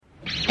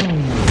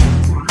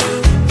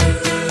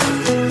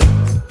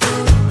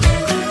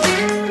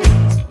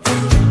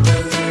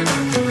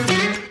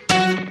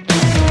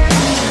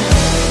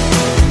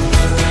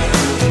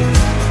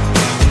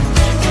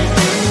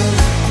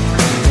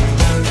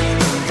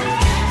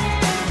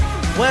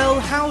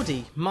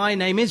howdy, my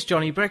name is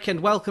Johnny Brick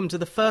and welcome to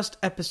the first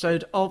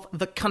episode of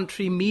The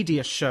Country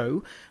Media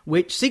Show,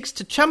 which seeks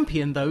to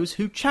champion those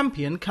who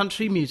champion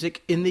country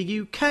music in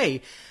the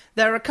UK.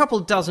 There are a couple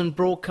dozen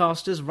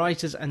broadcasters,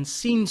 writers and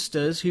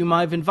scenesters whom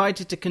I've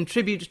invited to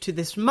contribute to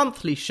this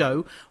monthly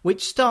show,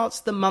 which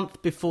starts the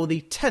month before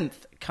the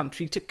 10th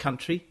Country to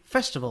Country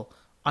Festival.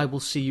 I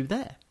will see you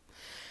there.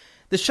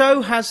 The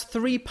show has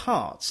 3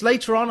 parts.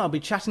 Later on, I'll be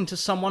chatting to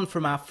someone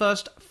from our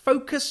first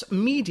Focus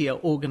Media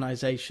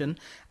organisation,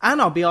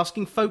 and I'll be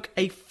asking folk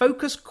a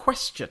focus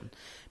question.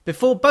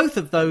 Before both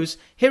of those,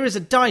 here is a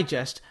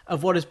digest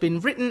of what has been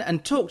written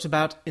and talked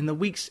about in the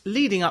weeks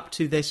leading up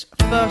to this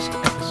first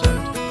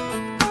episode.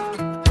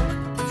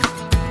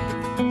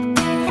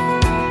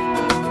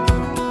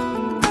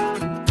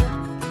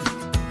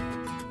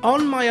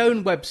 On my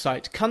own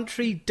website,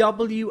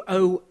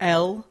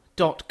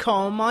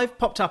 countrywol.com, I've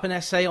popped up an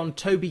essay on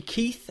Toby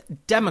Keith,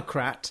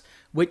 Democrat,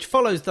 which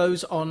follows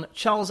those on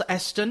Charles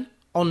Eston,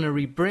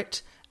 Honorary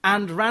Brit,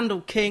 and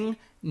Randall King,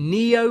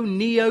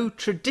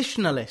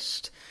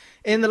 Neo-Traditionalist.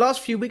 In the last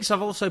few weeks,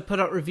 I've also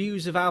put out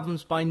reviews of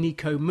albums by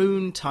Nico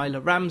Moon, Tyler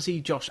Ramsey,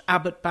 Josh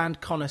Abbott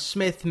Band, Connor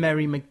Smith,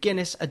 Mary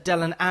McGuinness,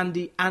 Adele and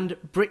Andy, and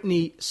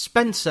Brittany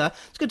Spencer.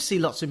 It's good to see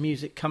lots of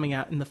music coming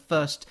out in the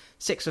first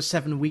 6 or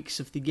 7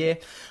 weeks of the year.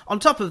 On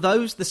top of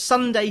those, the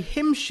Sunday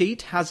Hymn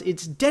Sheet has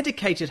its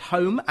dedicated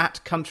home at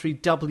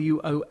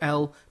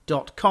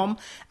countrywol.com,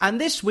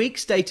 and this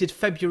week's, dated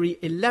February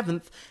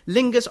 11th,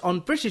 lingers on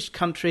British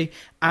country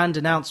and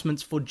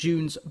announcements for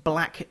June's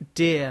Black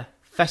Deer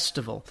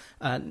Festival.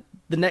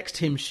 The next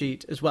hymn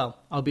sheet as well,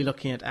 I'll be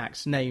looking at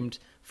acts named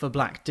for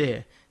Black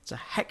Deer. It's a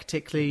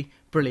hectically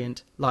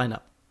brilliant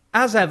lineup.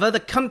 As ever, the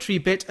country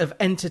bit of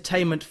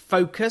Entertainment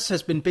Focus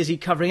has been busy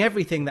covering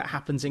everything that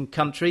happens in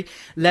country,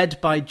 led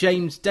by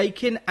James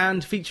Dakin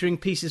and featuring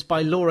pieces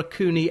by Laura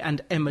Cooney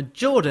and Emma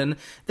Jordan.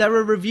 There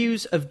are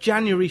reviews of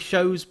January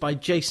shows by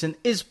Jason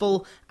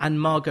Isbell and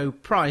Margot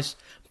Price,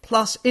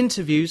 plus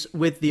interviews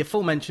with the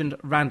aforementioned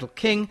Randall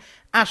King,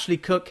 Ashley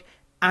Cook,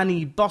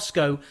 Annie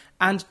Bosco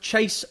and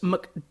Chase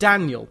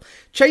McDaniel.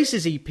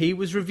 Chase's EP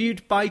was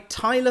reviewed by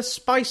Tyler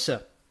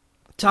Spicer.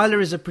 Tyler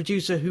is a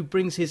producer who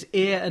brings his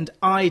ear and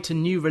eye to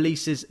new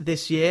releases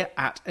this year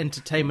at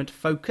Entertainment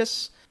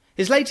Focus.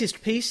 His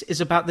latest piece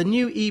is about the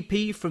new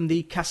EP from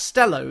the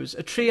Castellos,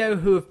 a trio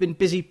who have been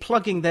busy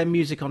plugging their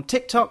music on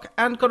TikTok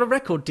and got a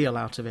record deal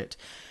out of it.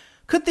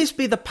 Could this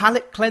be the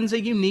palate cleanser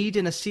you need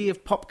in a sea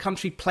of pop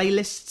country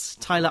playlists?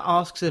 Tyler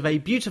asks of a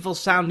beautiful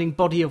sounding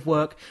body of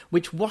work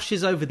which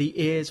washes over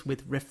the ears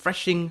with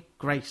refreshing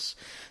grace.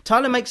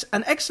 Tyler makes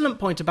an excellent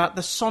point about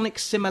the sonic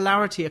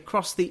similarity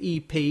across the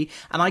EP,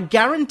 and I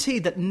guarantee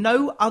that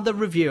no other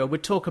reviewer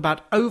would talk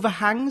about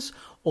overhangs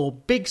or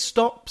big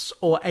stops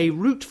or a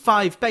Root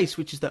 5 bass,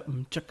 which is the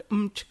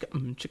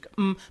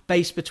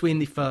bass between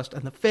the first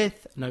and the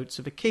fifth notes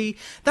of a key.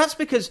 That's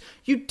because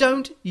you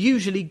don't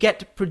usually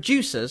get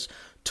producers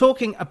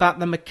talking about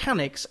the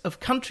mechanics of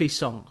country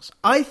songs.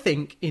 I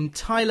think in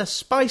Tyler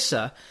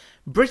Spicer,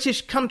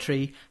 British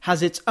country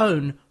has its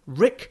own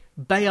Rick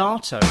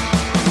Beato.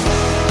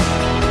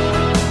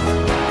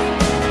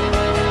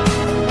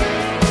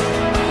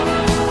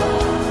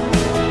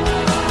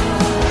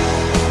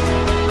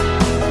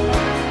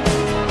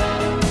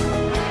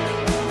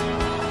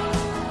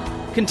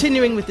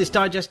 Continuing with this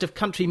digest of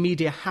country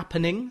media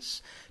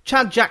happenings,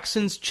 Chad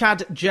Jackson's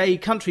Chad J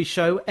Country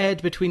Show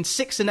aired between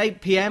 6 and 8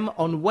 p.m.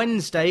 on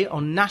Wednesday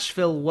on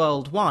Nashville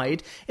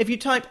Worldwide. If you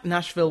type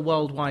Nashville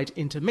Worldwide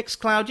into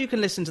Mixcloud, you can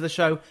listen to the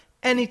show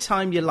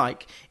anytime you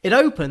like. It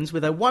opens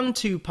with a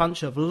 1-2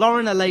 punch of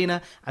Lauren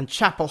Elena and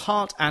Chapel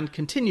Hart and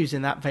continues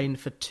in that vein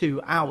for 2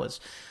 hours.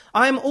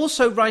 I am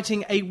also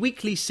writing a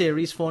weekly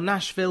series for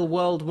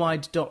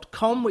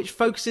NashvilleWorldwide.com which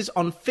focuses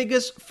on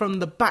figures from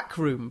the back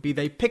room, be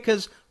they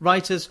pickers,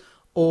 writers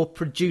or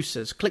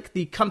producers. Click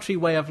the Country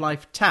Way of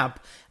Life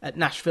tab at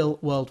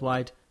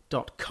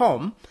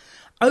NashvilleWorldwide.com.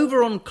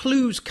 Over on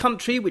Clues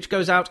Country, which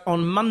goes out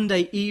on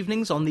Monday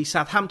evenings on the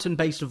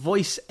Southampton-based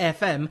Voice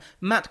FM,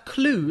 Matt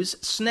Clues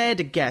snared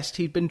a guest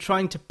he'd been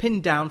trying to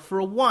pin down for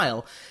a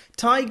while.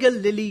 Tiger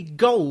Lily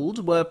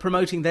Gold were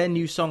promoting their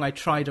new song I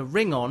Tried a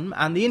Ring On,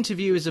 and the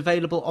interview is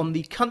available on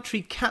the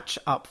Country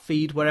Catch-Up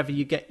feed wherever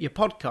you get your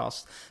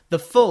podcasts. The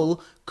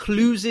full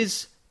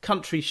Clues'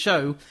 Country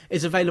Show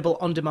is available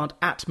on demand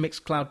at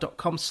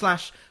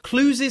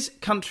mixcloud.com/Clues'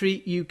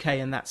 Country UK,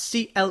 and that's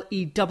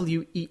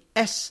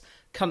CLEWES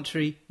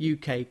Country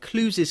UK,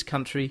 Clues'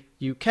 Country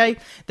UK.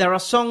 There are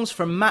songs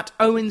from Matt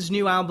Owen's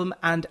new album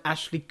and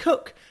Ashley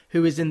Cook,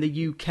 who is in the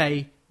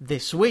UK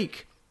this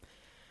week.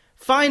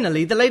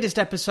 Finally, the latest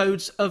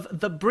episodes of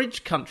The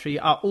Bridge Country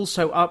are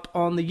also up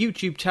on the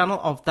YouTube channel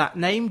of that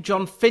name.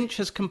 John Finch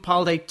has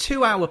compiled a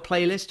 2-hour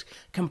playlist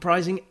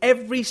comprising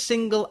every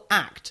single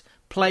act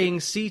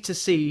playing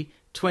C2C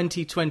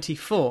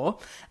 2024,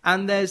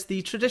 and there's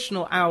the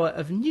traditional hour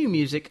of new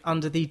music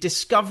under the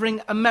Discovering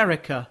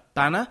America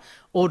banner.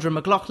 Audra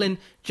McLaughlin,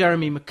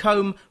 Jeremy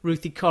McComb,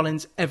 Ruthie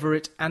Collins,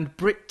 Everett and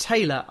Britt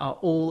Taylor are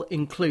all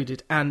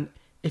included. And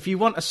if you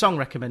want a song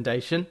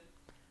recommendation,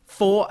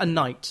 For a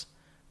Night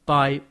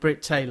by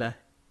Brit Taylor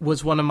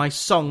was one of my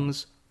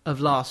songs of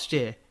last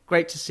year.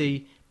 Great to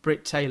see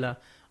Brit Taylor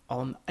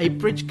on a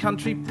Bridge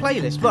Country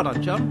playlist. Well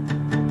done, John.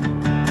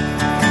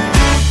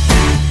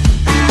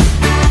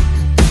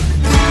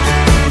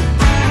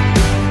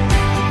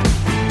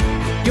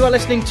 You are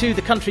listening to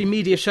the Country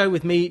Media Show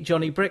with me,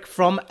 Johnny Brick,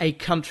 from A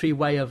Country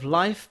Way of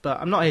Life,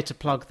 but I'm not here to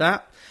plug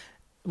that.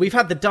 We've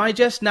had the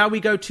digest, now we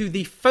go to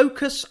the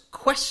focus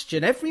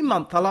question. Every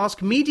month I'll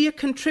ask media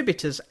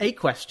contributors a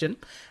question,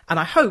 and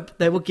I hope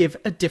they will give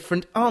a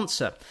different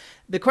answer.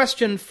 The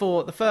question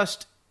for the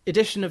first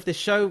edition of this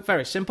show,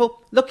 very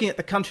simple. Looking at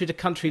the country to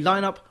country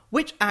lineup,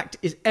 which act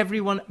is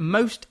everyone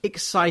most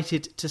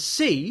excited to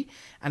see?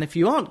 And if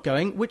you aren't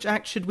going, which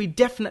act should we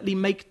definitely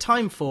make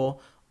time for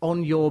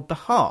on your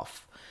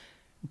behalf?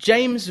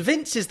 James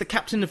Vince is the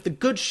captain of the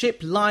good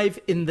ship live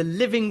in the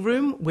living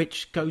room,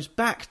 which goes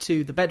back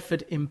to the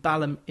Bedford in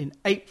Balham in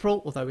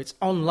April, although it's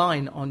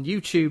online on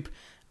YouTube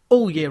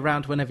all year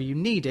round whenever you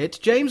need it.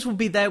 James will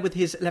be there with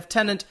his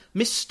lieutenant,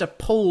 Mr.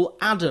 Paul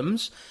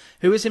Adams,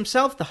 who is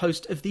himself the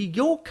host of the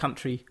Your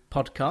Country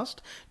podcast.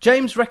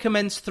 James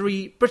recommends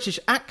 3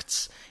 British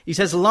acts. He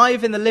says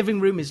Live in the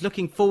Living Room is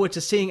looking forward to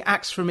seeing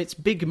acts from its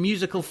big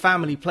musical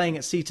family playing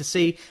at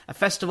C2C, a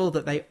festival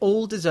that they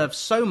all deserve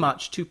so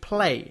much to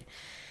play.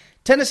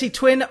 Tennessee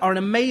Twin are an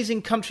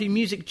amazing country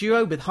music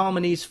duo with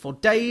harmonies for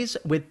days.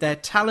 With their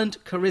talent,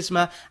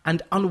 charisma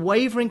and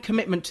unwavering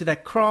commitment to their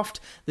craft,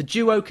 the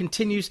duo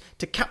continues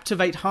to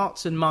captivate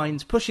hearts and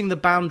minds, pushing the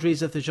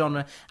boundaries of the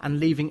genre and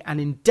leaving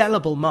an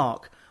indelible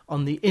mark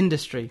on the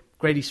industry.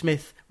 Grady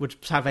Smith would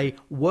have a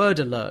word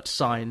alert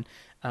sign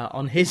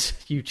on his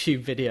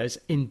YouTube videos.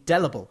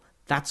 Indelible.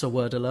 That's a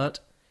word alert.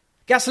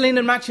 Gasoline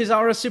and Matches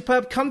are a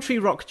superb country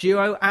rock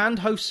duo and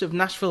hosts of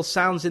Nashville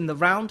Sounds in the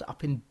Round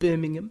up in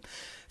Birmingham.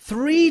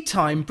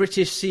 3-time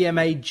British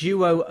CMA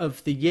Duo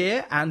of the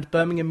Year and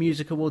Birmingham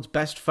Music Awards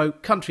Best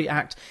Folk Country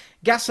Act.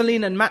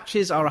 Gasoline and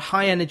Matches are a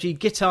high-energy,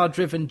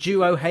 guitar-driven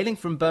duo hailing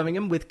from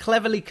Birmingham with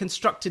cleverly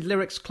constructed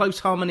lyrics, close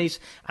harmonies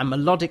and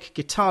melodic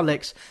guitar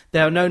licks.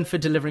 They are known for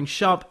delivering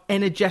sharp,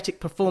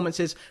 energetic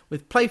performances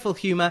with playful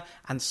humour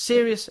and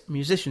serious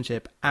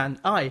musicianship. And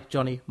I,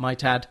 Johnny,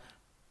 might add,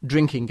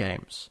 drinking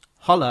games.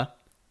 Holler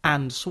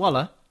and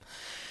swaller.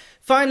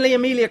 Finally,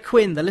 Amelia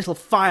Quinn, the little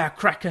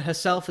firecracker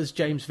herself, as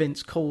James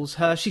Vince calls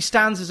her. She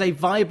stands as a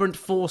vibrant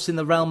force in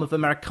the realm of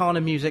Americana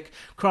music,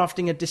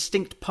 crafting a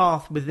distinct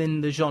path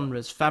within the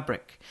genre's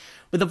fabric.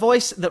 With a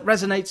voice that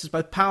resonates as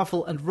both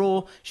powerful and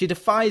raw, she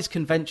defies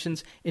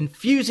conventions,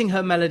 infusing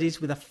her melodies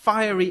with a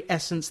fiery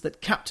essence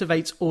that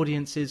captivates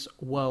audiences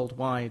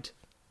worldwide.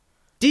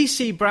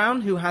 DC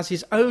Brown, who has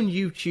his own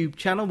YouTube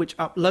channel which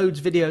uploads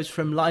videos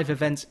from live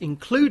events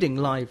including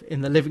Live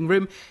in the Living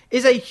Room,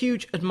 is a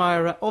huge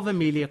admirer of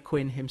Amelia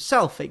Quinn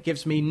himself. It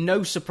gives me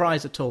no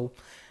surprise at all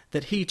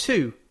that he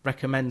too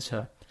recommends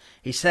her.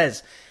 He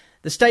says,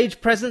 "The stage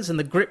presence and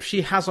the grip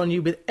she has on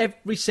you with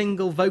every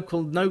single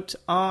vocal note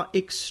are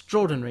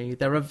extraordinary.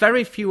 There are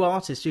very few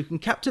artists who can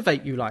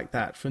captivate you like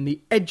that, from the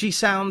edgy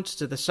sound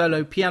to the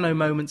solo piano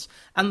moments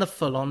and the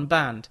full-on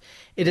band.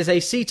 It is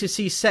a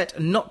C2C set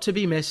not to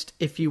be missed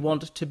if you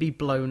want to be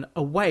blown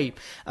away."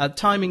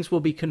 Timings will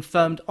be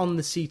confirmed on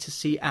the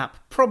C2C app,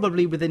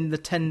 probably within the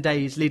 10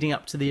 days leading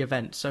up to the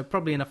event, so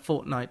probably in a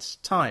fortnight's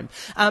time.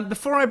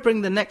 Before I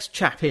bring the next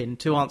chap in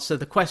to answer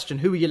the question,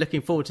 who are you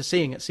looking forward to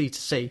seeing at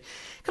C2C,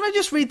 can I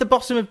just read the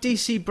bottom of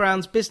DC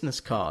Brown's business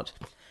card?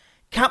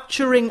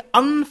 Capturing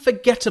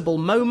unforgettable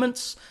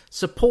moments,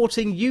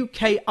 supporting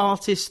UK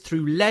artists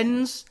through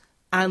lens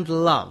and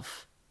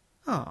love.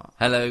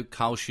 Hello,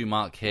 Carl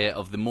Schumacher here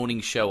of the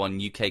morning show on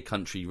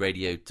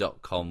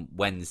ukcountryradio.com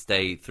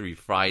Wednesday through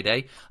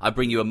Friday. I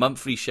bring you a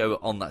monthly show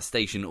on that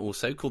station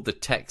also called the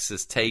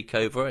Texas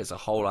Takeover. It's a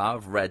whole hour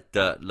of Red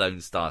Dirt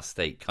Lone Star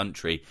State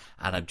Country,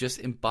 and I'm just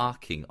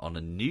embarking on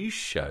a new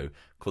show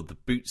called the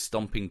Boot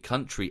Stomping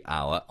Country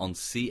Hour on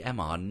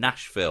CMR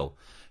Nashville.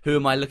 Who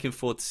am I looking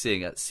forward to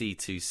seeing at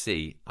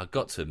C2C? I've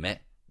got to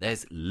admit,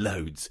 there's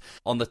loads.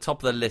 On the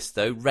top of the list,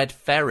 though, Red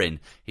Ferrin.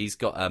 He's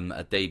got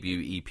a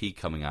debut EP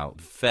coming out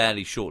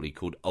fairly shortly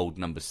called Old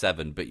Number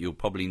 7, but you'll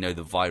probably know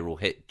the viral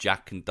hit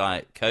Jack and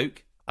Diet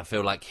Coke. I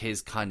feel like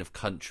his kind of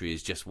country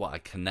is just what I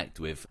connect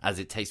with, as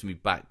it takes me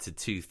back to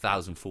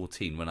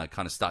 2014 when I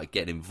kind of started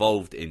getting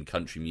involved in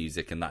country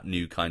music and that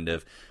new kind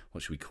of,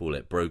 what should we call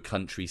it, bro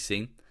country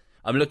scene.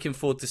 I'm looking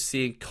forward to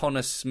seeing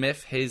Connor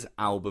Smith. His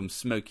album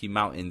Smoky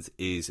Mountains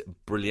is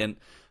brilliant.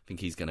 I think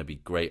he's going to be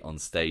great on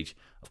stage.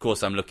 Of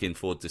course, I'm looking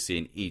forward to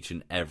seeing each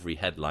and every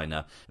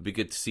headliner. It'd be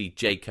good to see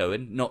Jay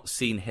Cohen. Not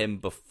seen him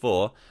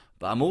before,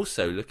 but I'm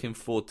also looking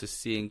forward to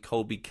seeing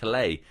Colby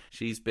Calais.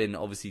 She's been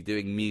obviously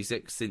doing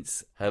music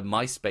since her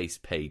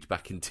MySpace page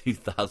back in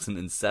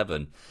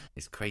 2007.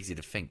 It's crazy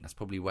to think that's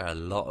probably where a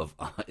lot of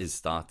artists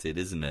started,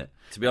 isn't it?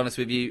 To be honest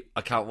with you,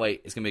 I can't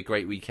wait. It's going to be a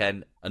great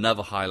weekend.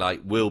 Another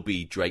highlight will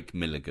be Drake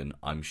Milligan,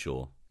 I'm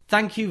sure.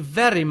 Thank you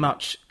very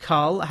much,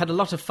 Carl. I had a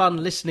lot of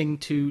fun listening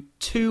to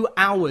 2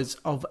 hours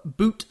of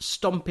boot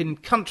stomping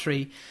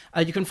country.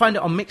 You can find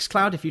it on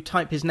Mixcloud if you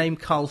type his name,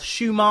 Carl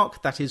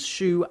Schumark. That is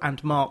Shoe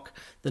and Mark,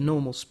 the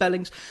normal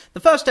spellings.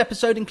 The first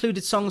episode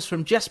included songs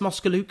from Jess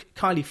Moskaluk,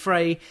 Kylie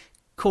Frey,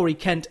 Corey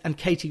Kent and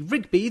Katie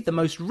Rigby. The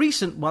most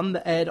recent one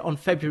that aired on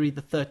February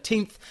the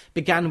 13th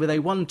began with a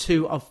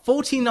 1-2 of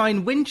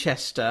 49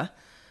 Winchester,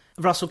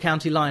 Russell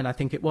County Line, I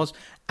think it was,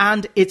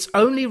 and It's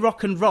Only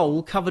Rock and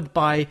Roll, covered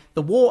by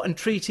The War and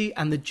Treaty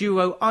and the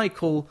duo I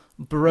call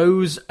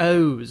Bros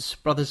O's,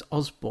 Brothers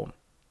Osborne.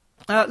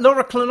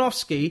 Laura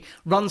Klonowski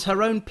runs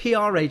her own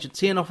PR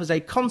agency and offers a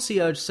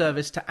concierge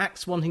service to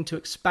acts wanting to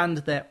expand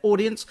their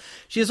audience.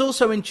 She is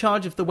also in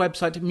charge of the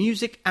website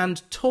Music and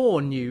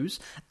Tour News.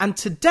 And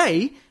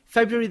today,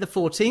 February the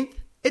 14th,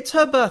 it's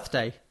her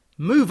birthday.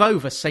 Move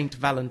over, Saint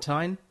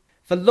Valentine.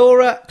 For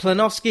Laura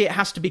Klonowski, it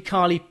has to be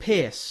Carly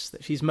Pearce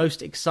that she's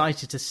most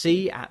excited to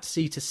see at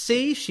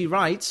C2C. She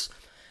writes,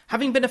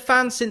 having been a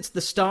fan since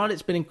the start,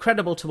 it's been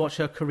incredible to watch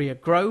her career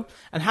grow,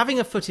 and having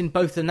a foot in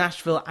both the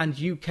Nashville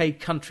and UK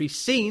country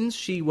scenes,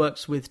 she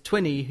works with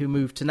Twinny, who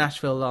moved to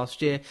Nashville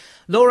last year.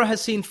 Laura has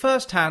seen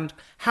firsthand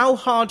how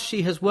hard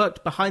she has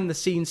worked behind the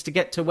scenes to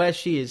get to where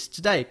she is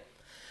today.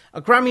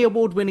 A Grammy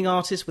Award-winning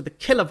artist with a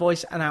killer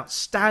voice and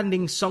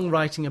outstanding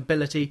songwriting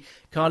ability,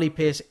 Carly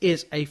Pearce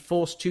is a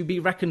force to be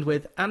reckoned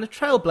with and a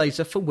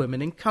trailblazer for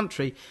women in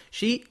country.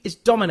 She is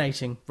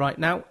dominating right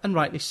now, and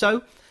rightly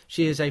so.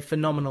 She is a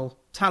phenomenal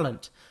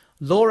talent.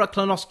 Laura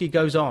Klonowski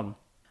goes on.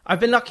 I've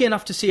been lucky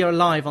enough to see her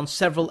live on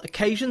several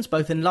occasions,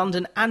 both in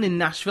London and in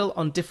Nashville,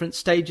 on different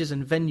stages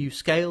and venue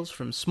scales,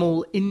 from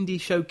small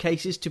indie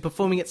showcases to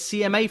performing at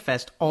CMA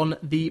Fest on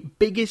the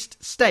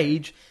biggest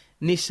stage,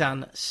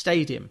 Nissan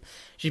Stadium.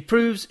 She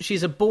proves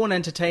she's a born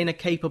entertainer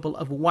capable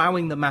of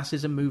wowing the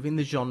masses and moving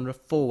the genre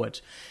forward.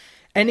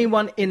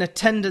 Anyone in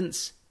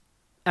attendance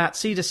at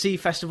C2C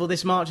Festival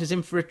this March is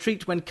in for a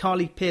treat when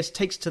Carly Pearce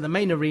takes to the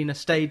main arena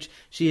stage.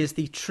 She is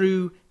the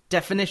true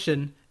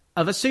definition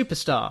of a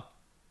superstar.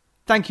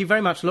 Thank you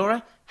very much,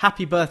 Laura.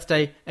 Happy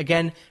birthday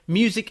again.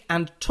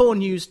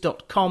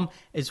 musicandtournews.com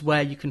is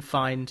where you can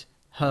find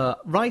her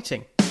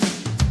writing.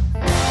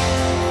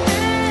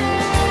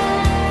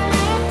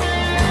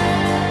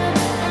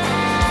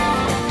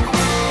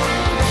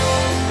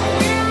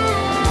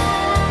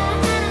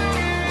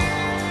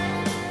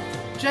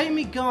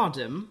 Jamie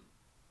Gardam,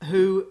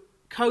 who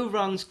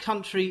co-runs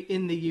Country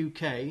in the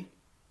UK,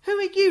 who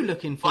are you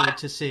looking forward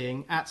to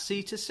seeing at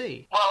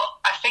C2C? Well,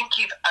 I think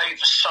you've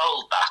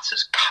oversold that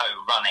as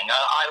co-running.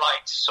 I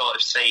like to sort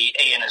of see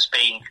Ian as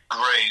being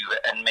Gru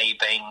and me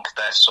being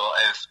the sort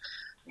of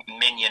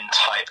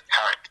minion-type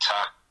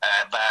character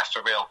there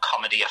for real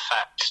comedy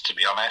effect, to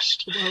be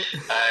honest.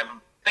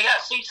 But yeah,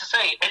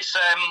 C2C, it's...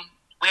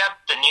 we had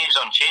the news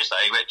on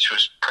Tuesday, which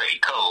was pretty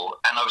cool,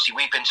 and obviously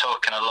we've been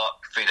talking a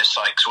lot through the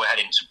site because we're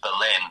heading to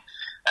Berlin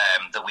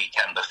the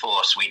weekend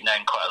before, so we've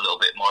known quite a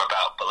little bit more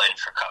about Berlin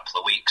for a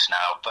couple of weeks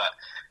now. But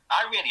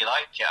I really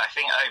like it. I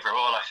think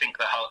overall,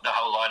 the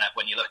whole lineup,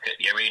 when you look at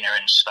the arena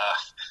and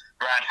stuff,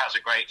 Brad has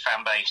a great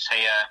fan base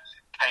here.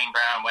 Kane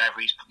Brown, whenever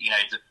he's,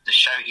 the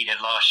show he did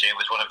last year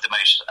was one of the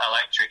most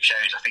electric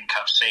shows I think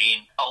I've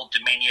seen. Old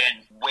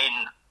Dominion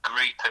win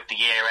Group of the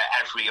Year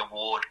at every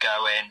award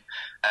going.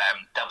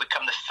 They'll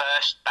become the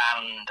first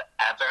band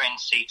ever in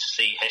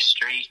C2C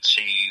history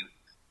to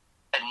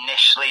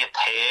initially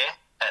appear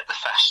at the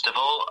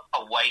festival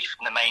away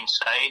from the main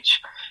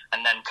stage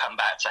and then come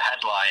back to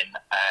headline.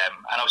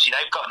 And obviously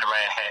they've got an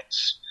array of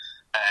hits.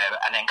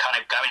 And then kind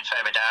of going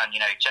further down,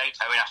 Jake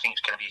Owen I think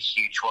is going to be a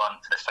huge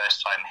one for the first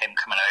time, him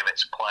coming over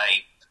to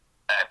play.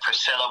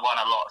 Priscilla won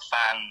a lot of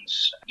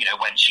fans,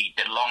 when she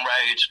did Long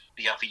Road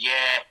the other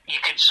year. You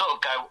could sort of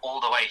go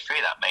all the way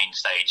through that main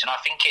stage, and I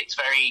think it's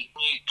very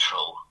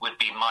neutral, would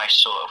be my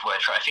sort of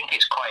word for it. I think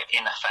it's quite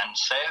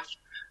inoffensive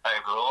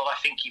overall. I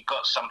think you've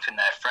got something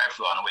there for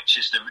everyone, which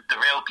is the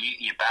real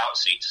beauty about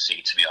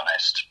C2C, to be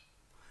honest.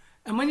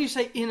 And when you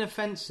say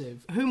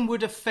inoffensive, whom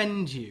would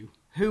offend you?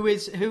 Who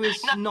is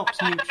not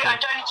neutral? I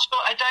don't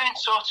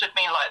sort of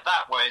mean like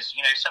that, whereas,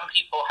 some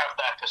people have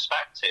their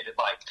perspective.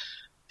 Like,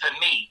 for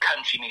me,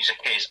 country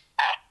music is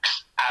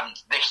X, and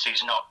this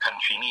is not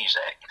country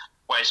music.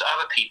 Whereas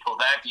other people,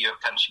 their view of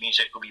country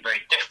music will be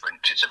very different.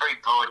 It's a very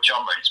broad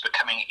genre. It's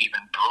becoming even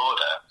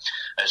broader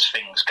as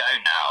things go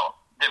now.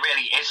 There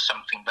really is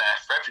something there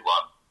for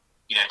everyone,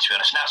 to be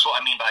honest. And that's what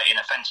I mean by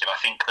inoffensive. I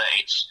think that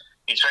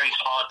it's very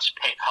hard to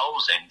pick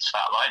holes into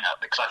that lineup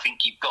because I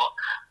think you've got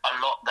a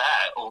lot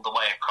there all the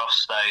way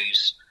across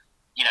those,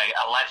 11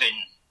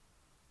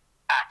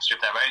 acts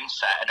with their own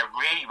set and a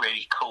really,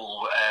 really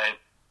cool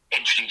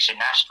introducing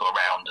Nashville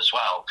round as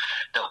well.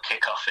 They'll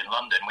kick off in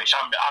London, which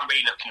I'm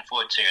really looking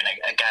forward to. And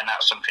again,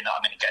 that's something that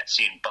I'm going to get to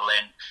see in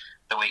Berlin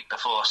the week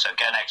before. So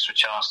again, extra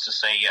chance to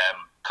see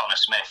Connor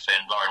Smith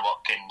and Lauren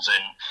Watkins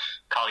and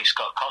Carly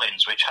Scott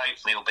Collins, which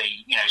hopefully will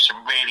be,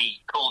 some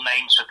really cool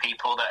names for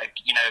people that are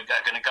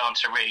going to go on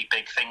to really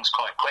big things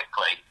quite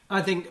quickly.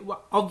 I think,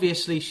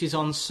 obviously, she's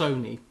on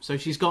Sony, so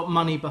she's got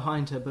money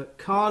behind her. But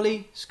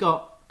Carly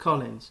Scott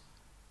Collins,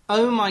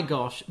 Oh my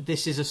gosh,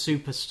 this is a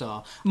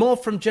superstar. More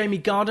from Jamie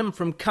Gardam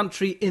from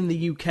Country in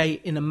the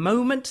UK in a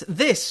moment.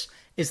 This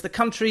is the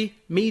Country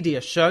Media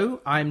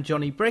Show. I'm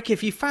Johnny Brick.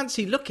 If you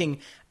fancy looking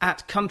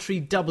at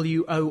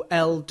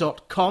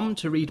countrywol.com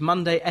to read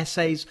Monday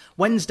essays,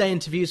 Wednesday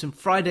interviews and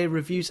Friday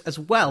reviews, as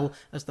well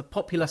as the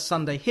popular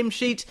Sunday hymn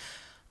sheet,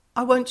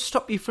 I won't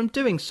stop you from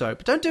doing so.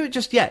 But don't do it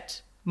just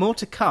yet. More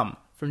to come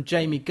from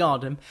Jamie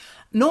Gardam.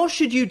 Nor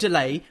should you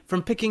delay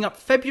from picking up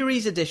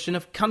February's edition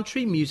of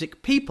Country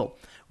Music People,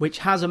 which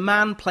has a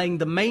man playing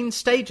the main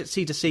stage at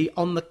C2C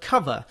on the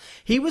cover.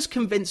 He was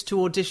convinced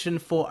to audition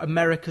for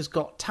America's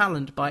Got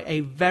Talent by a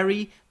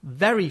very,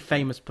 very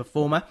famous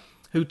performer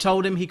who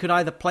told him he could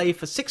either play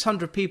for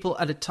 600 people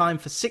at a time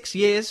for 6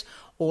 years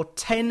or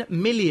 10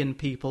 million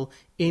people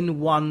in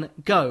one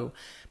go.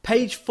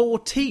 Page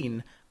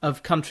 14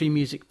 of Country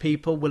Music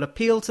People will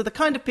appeal to the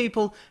kind of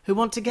people who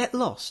want to get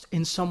lost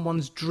in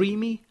someone's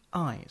dreamy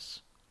eyes.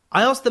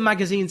 I asked the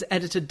magazine's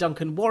editor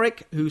Duncan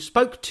Warwick, who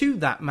spoke to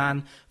that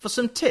man, for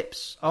some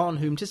tips on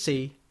whom to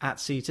see at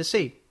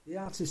C2C. The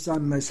artists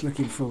I'm most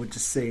looking forward to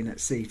seeing at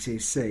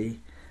C2C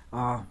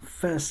are,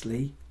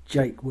 firstly,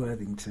 Jake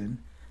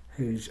Worthington,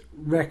 whose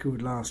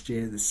record last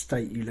year, The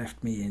State You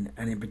Left Me In,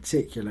 and in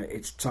particular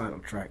its title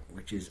track,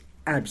 which is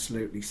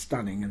absolutely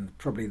stunning and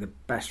probably the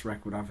best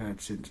record I've heard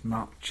since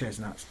Mark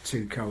Chesnutt's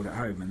Too Cold at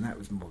Home, and that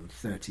was more than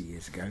 30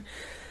 years ago.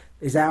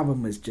 His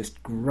album was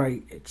just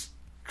great. It's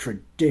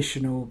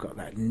traditional, got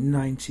that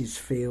 90s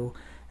feel,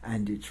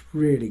 and it's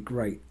really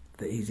great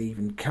that he's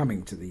even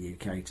coming to the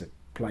UK to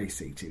play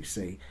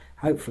C2C.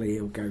 Hopefully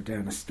he'll go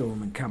down a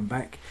storm and come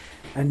back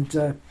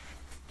and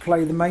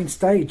play the main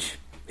stage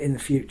in the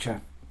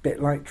future,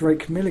 bit like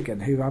Drake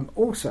Milligan, who I'm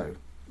also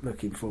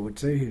looking forward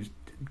to, who's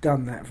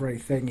done that very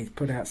thing. He's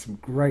put out some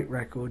great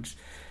records,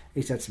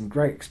 he's had some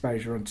great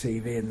exposure on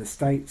TV in the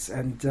States,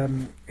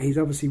 and he's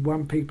obviously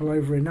won people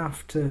over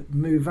enough to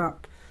move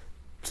up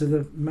to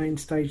the main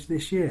stage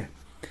this year.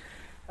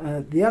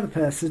 The other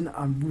person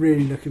I'm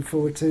really looking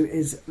forward to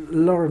is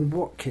Lauren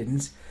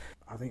Watkins.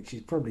 I think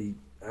she's probably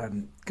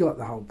got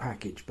the whole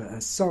package, but her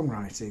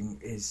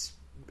songwriting is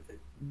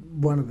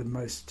one of the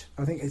most,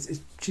 I think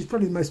she's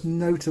probably the most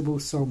notable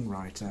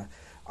songwriter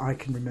I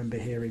can remember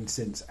hearing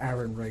since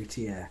Aaron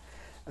Ratier.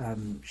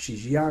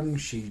 She's young,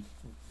 she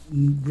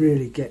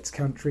really gets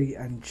country,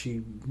 and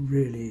she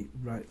really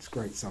writes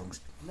great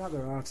songs.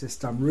 Another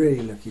artist I'm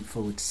really looking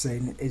forward to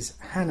seeing is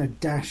Hannah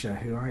Dasher,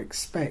 who I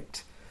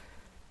expect,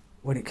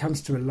 when it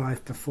comes to a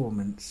live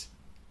performance,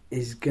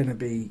 is going to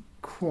be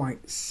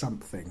quite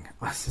something.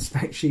 I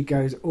suspect she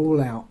goes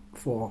all out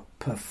for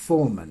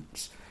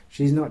performance.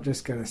 She's not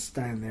just going to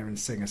stand there and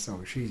sing a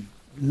song. She's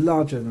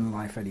larger than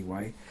life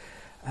anyway.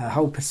 Her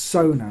whole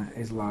persona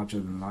is larger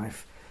than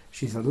life.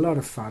 She's a lot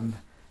of fun.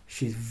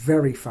 She's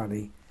very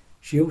funny.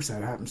 She also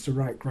happens to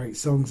write great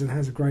songs and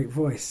has a great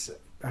voice.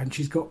 And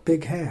she's got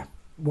big hair.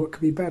 What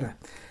could be better?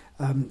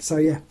 So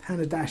yeah,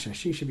 Hannah Dasher,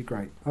 she should be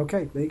great.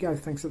 Okay, there you go.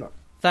 Thanks a lot.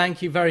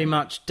 Thank you very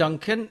much,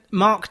 Duncan.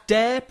 Mark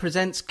Dare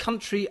presents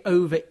Country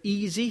Over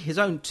Easy, his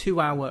own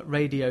 2-hour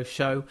radio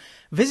show.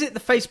 Visit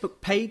the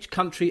Facebook page,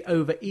 Country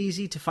Over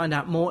Easy, to find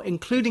out more,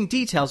 including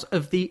details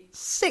of the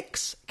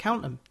 6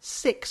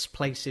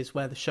 places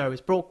where the show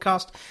is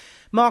broadcast.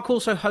 Mark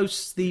also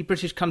hosts the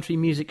British Country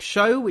Music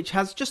Show, which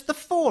has just the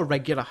 4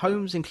 regular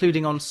homes,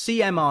 including on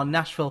CMR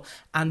Nashville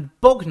and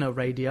Bognor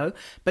Radio,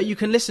 but you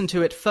can listen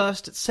to it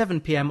first at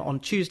 7 p.m. on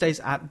Tuesdays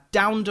at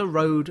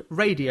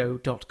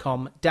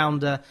downderroadradio.com,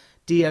 Downder,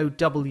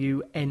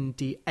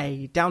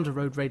 D-O-W-N-D-A,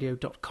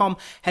 downderroadradio.com.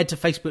 Head to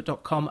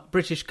facebook.com,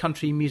 British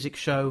Country Music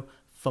Show,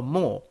 for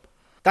more.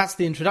 That's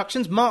the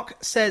introductions.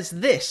 Mark says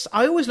this: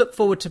 I always look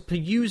forward to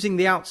perusing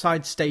the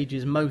outside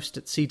stages most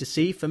at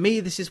C2C. For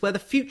me, this is where the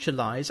future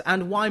lies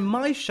and why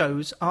my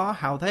shows are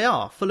how they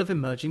are, full of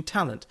emerging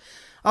talent.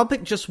 I'll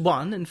pick just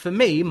one, and for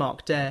me,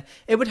 Mark Dare,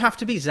 it would have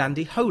to be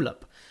Zandi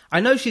Holop.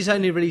 I know she's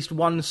only released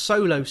one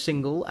solo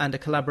single and a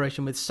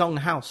collaboration with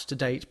Songhouse to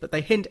date, but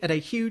they hint at a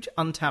huge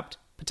untapped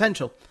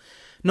potential.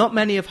 Not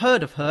many have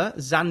heard of her,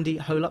 Zandi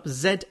Holop,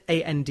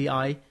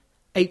 Z-A-N-D-I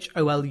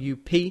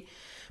H-O-L-U-P.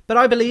 But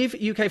I believe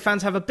UK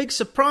fans have a big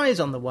surprise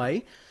on the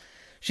way.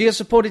 She has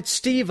supported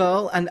Steve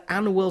Earle and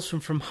Ann Wilson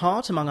from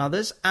Heart, among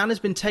others, and has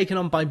been taken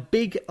on by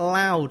Big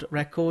Loud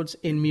Records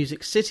in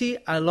Music City,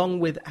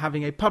 along with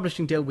having a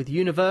publishing deal with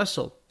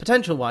Universal.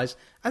 Potential-wise,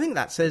 I think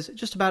that says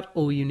just about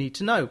all you need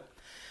to know.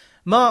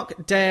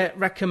 Mark Dare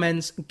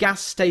recommends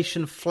Gas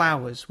Station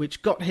Flowers,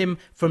 which got him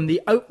from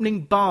the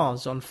opening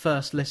bars on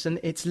first listen.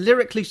 It's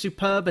lyrically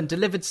superb and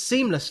delivered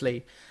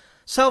seamlessly.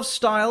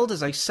 Self-styled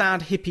as a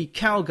sad hippie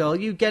cowgirl,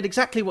 you get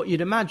exactly what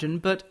you'd imagine,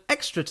 but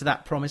extra to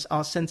that promise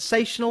are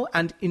sensational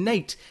and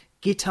innate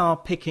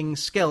guitar-picking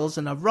skills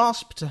and a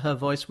rasp to her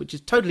voice which is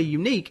totally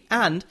unique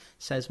and,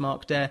 says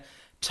Mark Dare,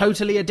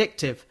 totally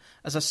addictive.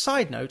 As a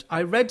side note,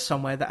 I read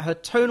somewhere that her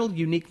tonal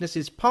uniqueness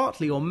is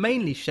partly or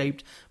mainly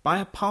shaped by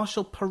a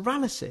partial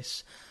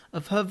paralysis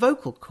of her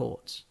vocal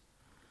cords.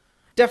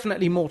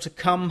 Definitely more to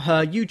come.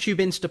 Her YouTube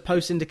Insta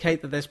posts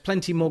indicate that there's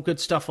plenty more good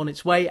stuff on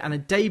its way, and a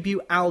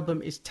debut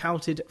album is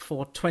touted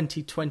for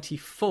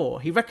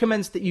 2024. He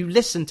recommends that you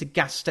listen to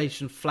Gas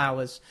Station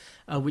Flowers,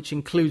 which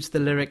includes the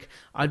lyric,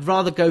 "I'd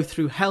rather go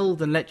through hell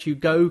than let you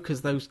go,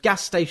 because those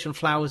gas station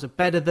flowers are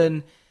better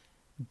than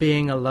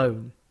being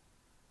alone."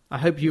 I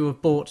hope you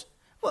have bought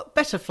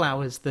better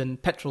flowers than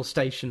petrol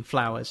station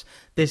flowers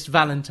this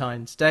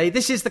Valentine's Day.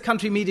 This is the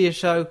Country Media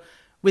Show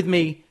with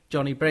me,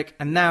 Johnny Brick,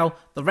 and now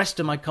the rest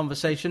of my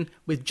conversation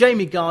with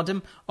Jamie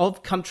Gardam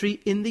of Country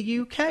in the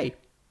UK.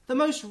 The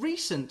most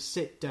recent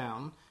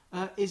sit-down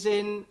is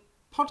in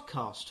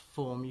podcast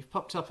form. You've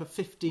popped up a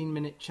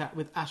 15-minute chat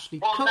with Ashley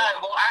Cook.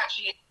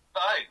 Actually it's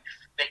both,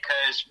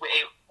 because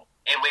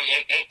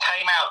it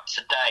came out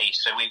today,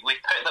 so we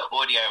put the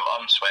audio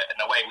onto it, and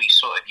the way we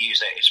sort of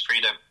use it is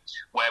through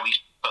where we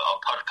put our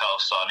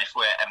podcasts on. If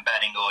we're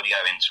embedding audio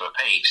into a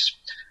piece,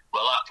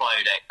 we'll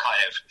upload it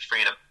kind of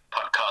through the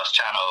podcast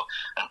channel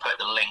and put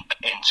the link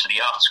into the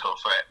article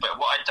for it. But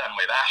what I've done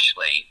with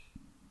Ashley,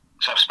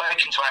 so I've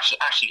spoken to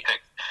Ashley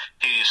Cook,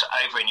 who's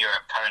over in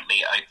Europe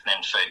currently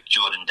opening for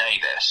Jordan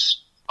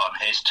Davis on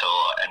his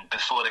tour, and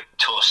before the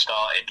tour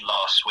started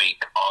last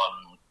week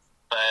on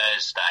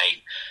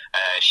Thursday,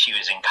 she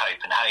was in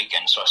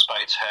Copenhagen, so I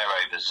spoke to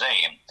her over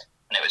Zoom,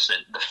 and it was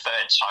the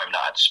third time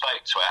that I'd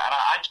spoke to her, and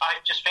I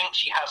just think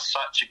she has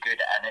such a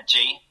good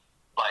energy,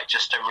 like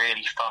just a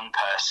really fun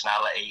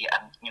personality,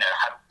 and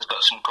has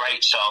got some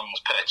great songs.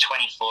 Put a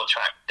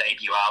 24-track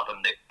debut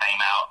album that came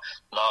out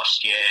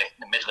last year, in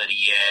the middle of the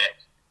year,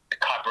 a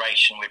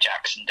collaboration with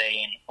Jackson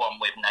Dean, one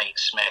with Nate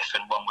Smith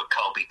and one with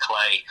Colby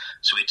Clay,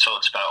 so we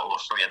talked about all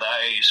three of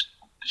those.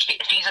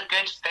 She's a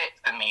good fit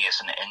for me as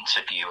an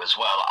interview as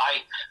well.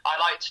 I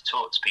like to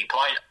talk to people.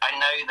 I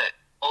know that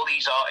all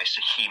these artists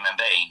are human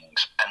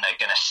beings, and they're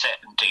going to sit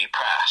and do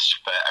press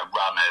for a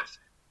run of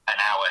an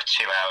hour,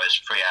 2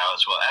 hours, 3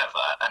 hours, whatever.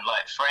 And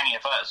like for any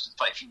of us,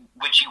 like,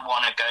 would you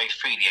want to go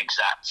through the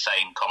exact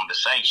same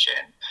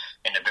conversation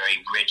in a very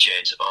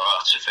rigid or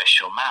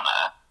artificial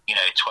manner,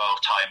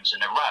 12 times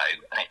in a row?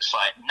 And it's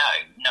like, no,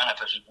 none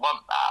of us would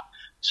want that.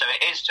 So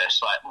it is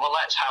just like, well,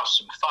 let's have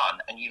some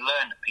fun. And you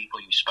learn that people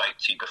you spoke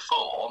to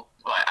before,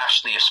 like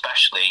Ashley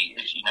especially,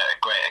 is, a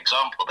great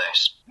example of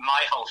this.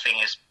 My whole thing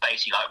is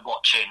basically like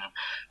watching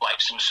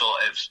like some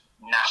sort of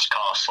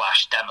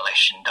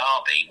NASCAR/demolition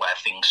derby where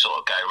things sort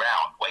of go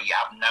round, where you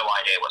have no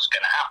idea what's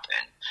going to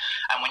happen.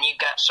 And when you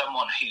get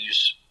someone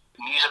whose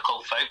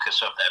musical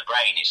focus of their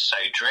brain is so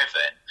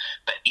driven,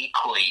 but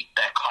equally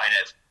they're kind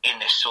of in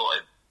this sort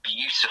of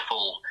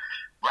beautiful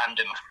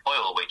random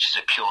foil, which is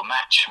a pure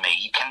match for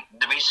me,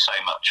 there is so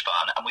much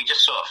fun. And we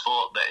just sort of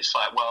thought that it's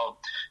like, well,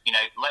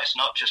 let's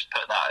not just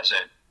put that as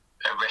a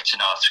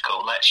written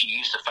article. Let's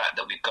use the fact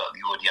that we've got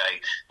the audio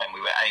and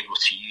we were able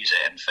to use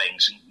it and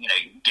things, and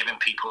giving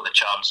people the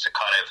chance to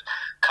kind of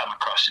come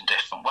across in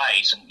different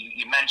ways. And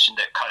you mentioned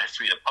it kind of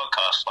through the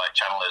podcast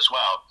channel as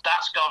well.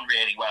 That's gone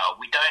really well.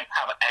 We don't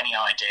have any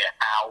idea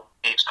how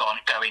it's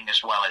going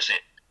as well as it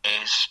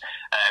is.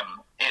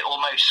 It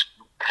almost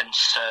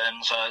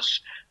concerns us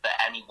that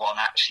anyone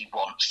actually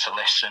wants to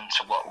listen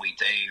to what we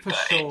do.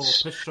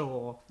 For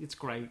sure. It's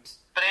great.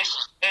 But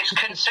it's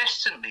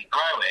consistently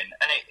growing,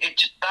 and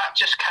that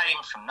just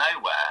came from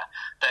nowhere.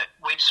 That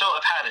we'd sort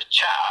of had a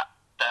chat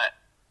that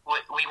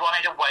we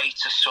wanted a way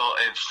to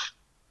sort of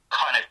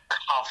kind of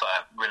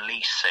cover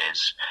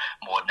releases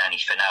more than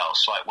anything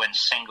else. Like when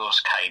singles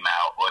came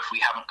out, or if we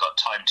haven't got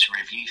time to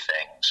review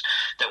things,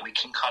 that we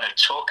can kind of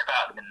talk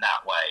about them in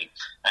that way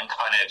and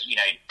kind of,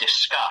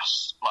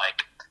 discuss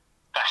like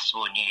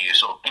festival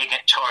news or big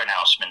tour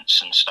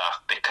announcements and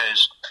stuff,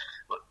 because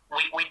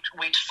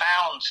we'd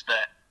found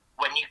that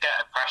when you get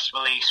a press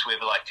release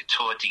with like a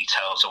tour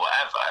details or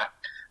whatever,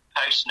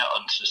 posting it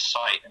onto the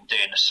site and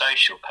doing a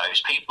social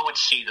post, people would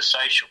see the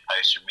social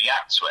post and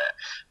react to it.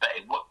 But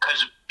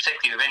because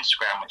particularly with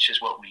Instagram, which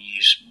is what we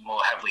use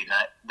more heavily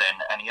than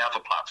any other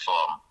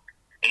platform,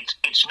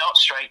 it's not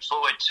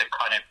straightforward to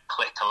kind of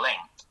click a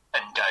link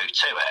and go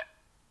to it.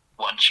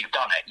 Once you've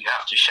done it, you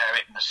have to share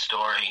it in the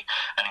story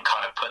and then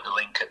kind of put the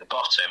link at the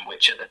bottom,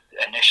 which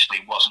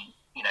initially wasn't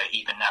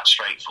even that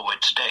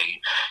straightforward to do,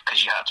 because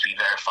you had to be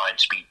verified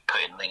to be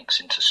putting links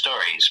into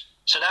stories.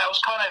 So that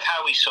was kind of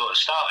how we sort of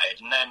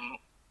started, and then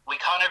we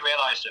kind of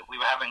realised that we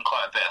were having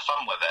quite a bit of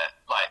fun with it.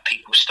 Like,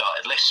 people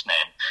started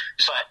listening.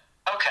 It's like,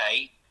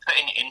 okay,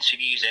 putting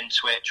interviews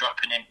into it,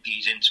 dropping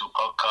interviews into a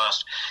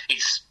podcast,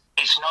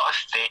 it's not a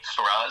fit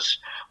for us.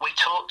 We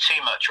talk too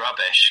much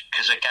rubbish,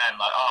 because again,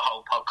 like, our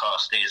whole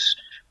podcast is,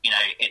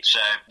 it's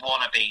a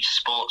wannabe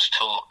sports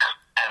talk,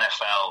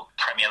 NFL,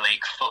 Premier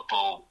League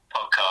football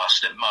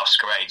podcast that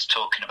masquerades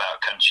talking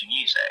about country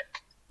music.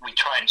 We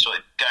try and sort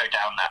of go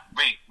down that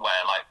route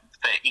where, like,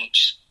 for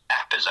each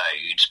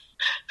episode,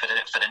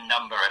 for the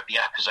number of the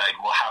episode,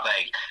 we'll have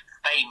a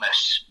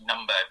famous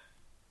number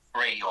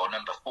 3 or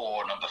number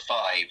 4 or number 5.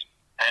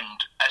 And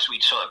as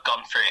we'd sort of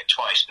gone through it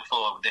twice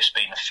before, this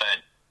being the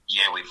third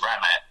year we've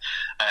ran it,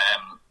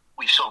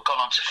 we've sort of gone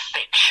on to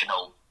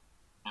fictional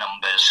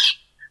numbers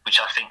which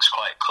I think is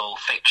quite cool,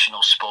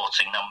 fictional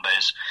sporting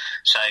numbers.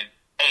 So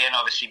Ian,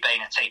 obviously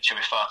being a teacher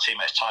with far too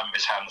much time in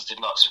his hands, did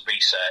lots of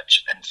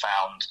research and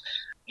found,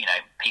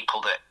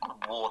 people that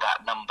wore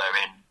that number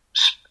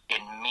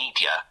in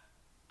media,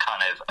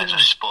 kind of as a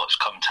sports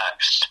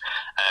context.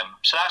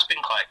 So that's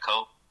been quite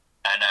cool.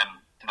 And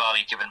they've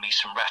already given me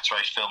some retro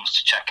films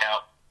to check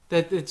out.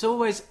 It's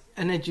always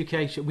an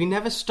education. We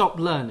never stop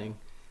learning.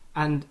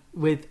 And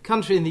with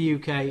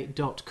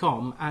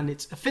countryintheuk.com and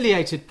its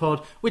affiliated pod,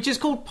 which is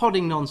called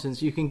Podding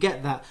Nonsense, you can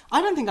get that. I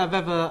don't think I've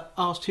ever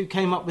asked who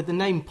came up with the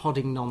name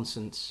Podding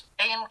Nonsense.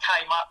 Ian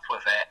came up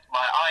with it.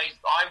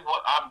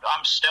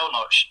 I'm still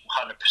not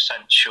 100%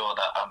 sure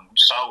that I'm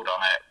sold on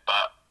it,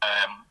 but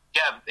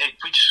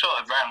we just sort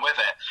of ran with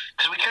it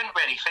because we couldn't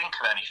really think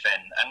of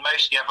anything, and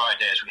most of the other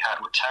ideas we had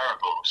were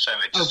terrible. So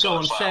it's go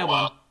on,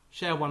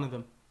 share one of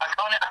them. I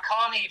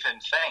can't even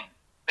think.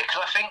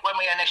 Because I think when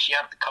we initially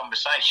had the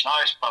conversation,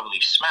 I was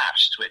probably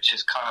smashed, which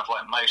is kind of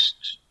like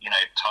most,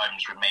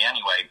 times with me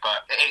anyway.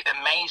 But it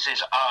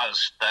amazes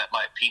us that,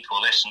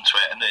 people listen to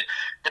it. And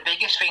the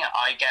biggest thing that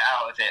I get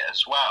out of it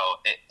as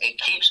well, it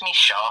keeps me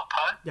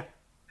sharper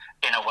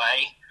in a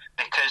way.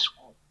 Because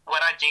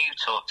when I do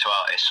talk to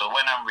artists or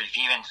when I'm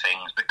reviewing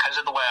things, because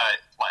of the way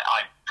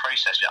I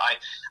process it, I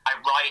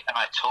write and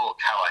I talk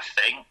how I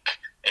think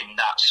in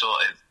that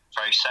sort of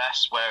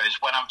process, whereas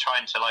when I'm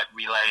trying to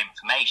relay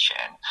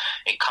information,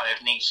 it kind of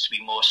needs to be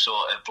more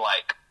sort of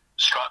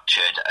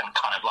structured and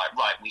kind of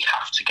right, we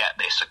have to get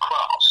this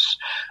across,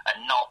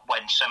 and not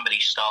when somebody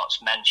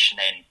starts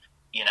mentioning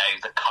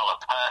the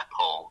colour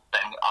purple,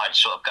 then I'd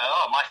sort of go,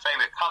 my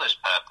favourite colour's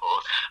purple,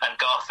 and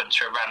go off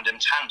into a random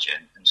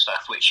tangent and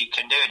stuff, which you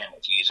can do in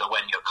interviews or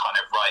when you're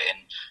kind of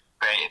writing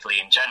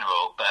creatively in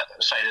general. But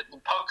say that the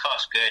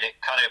podcast's good,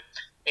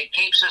 it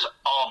keeps us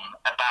on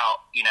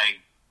about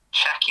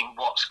checking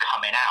what's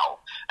coming out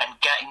and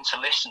getting to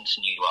listen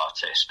to new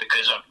artists,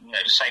 because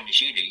the same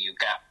as you do, you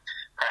get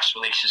press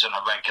releases on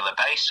a regular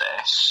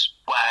basis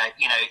where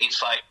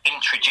it's like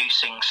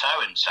introducing so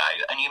and so,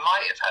 and you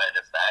might have heard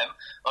of them,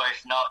 or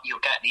if not,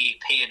 you'll get the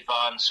EP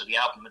advance or the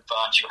album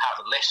advance, you'll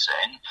have a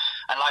listen,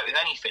 and like with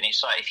anything,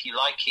 it's like if you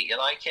like it, you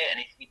like it, and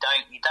if you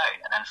don't, you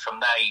don't, and then from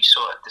there you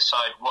sort of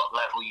decide what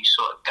level you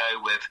sort of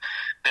go with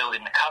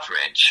building the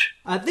coverage.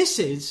 This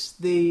is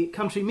the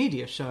Country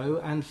Media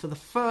Show, and for the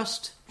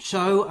first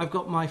show I've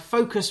got my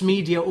Focus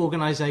Media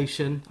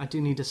organisation, I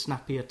do need a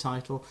snappier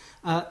title,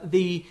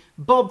 the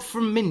Bob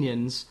from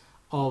Minions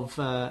of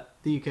the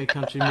UK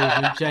country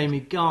movement,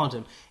 Jamie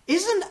Gardam.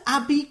 Isn't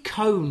Abby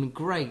Cohn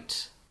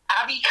great?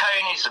 Abby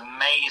Cohn is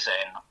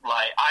amazing.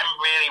 I'm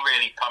really,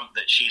 really pumped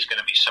that she's going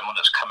to be someone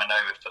that's coming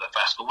over for the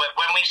festival.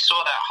 When we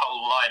saw that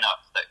whole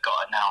lineup that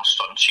got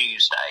announced on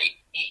Tuesday,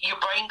 your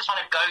brain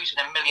kind of goes in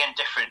a million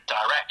different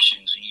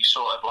directions, and you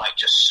sort of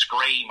just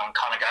scream and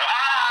kind of go,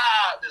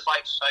 there's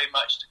so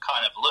much to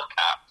kind of look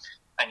at,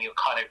 and you're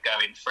kind of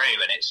going through,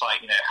 and it's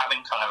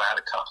having kind of had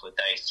a couple of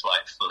days to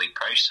fully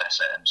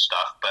process it and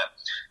stuff. But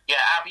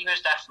yeah, Abby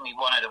was definitely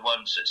one of the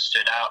ones that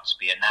stood out to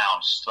be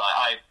announced.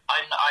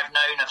 I've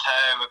known of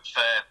her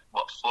for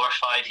 4 or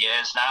 5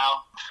 years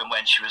now, from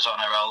when she was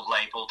on her old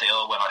label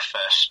deal when I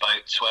first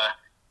spoke to her,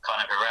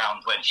 kind of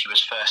around when she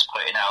was first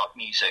putting out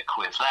music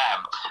with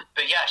them.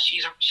 But yeah,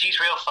 she's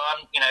real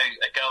fun.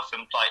 A girl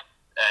from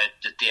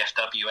the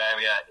DFW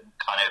area in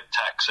kind of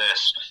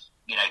Texas.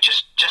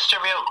 Just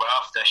a real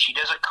grafter. She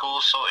does a cool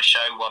sort of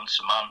show once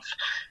a month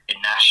in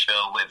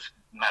Nashville with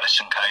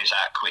Madison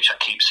Kozak, which I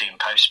keep seeing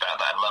posts about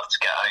that I'd love to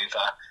get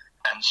over.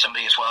 And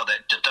somebody as well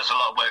that does a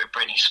lot of work with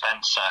Brittany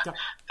Spencer,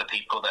 for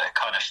people that are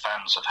kind of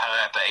fans of her.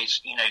 But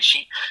it's,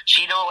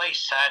 she'd always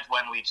said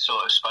when we'd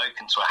sort of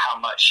spoken to her how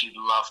much she'd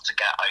love to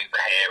get over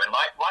here. And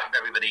like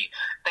everybody,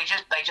 they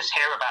just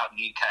hear about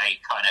the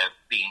UK kind of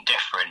being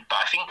different.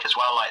 But I think as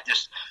well,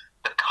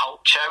 the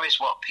culture is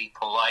what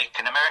people like,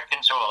 and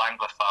Americans are all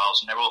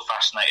Anglophiles and they're all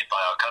fascinated by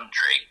our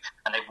country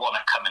and they want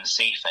to come and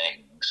see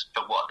things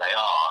for what they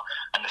are,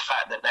 and the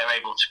fact that they're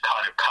able to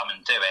kind of come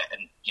and do it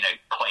and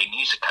play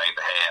music over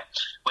here,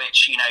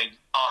 which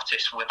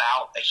artists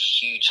without a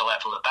huge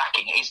level of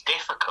backing is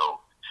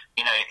difficult.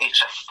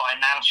 It's a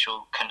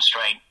financial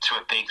constraint to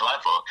a big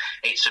level.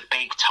 It's a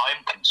big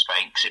time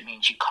constraint because it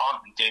means you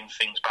can't be doing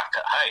things back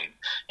at home.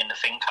 And the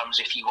thing comes,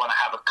 if you want to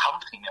have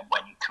accompaniment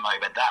when you come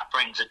over, that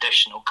brings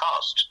additional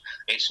cost.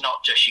 It's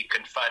not just you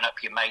can phone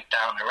up your mate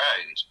down the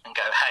road and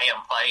go, hey,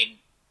 I'm playing,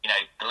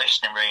 the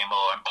listening room,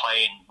 or I'm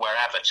playing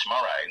wherever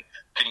tomorrow.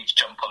 Can you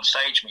jump on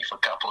stage with me for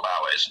a couple of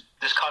hours?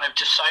 There's kind of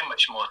just so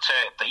much more to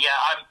it. But yeah,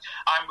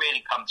 I'm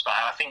really pumped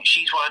about it. I think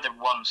she's one of the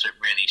ones that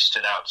really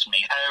stood out to me.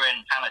 Her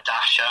and Hannah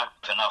Dasher,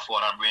 another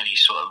one I'm really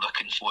sort of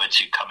looking forward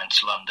to coming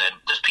to London.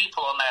 There's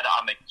people on there that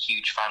I'm a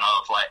huge fan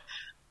of, like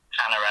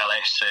Hannah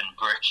Ellis and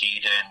Brooke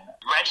Eden.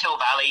 Red Hill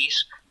Valleys,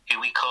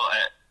 who we caught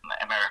at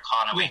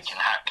Americana Week in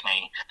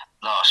Hackney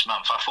last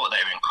month. I thought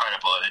they were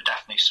incredible. They're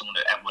definitely someone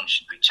that everyone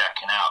should be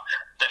checking out.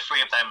 The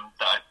three of them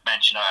that I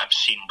mentioned I've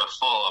seen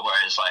before,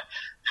 whereas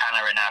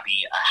Hannah and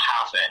Abby I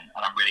haven't,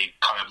 and I'm really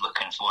kind of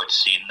looking forward to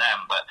seeing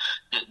them. But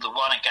the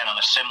one again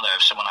on a similar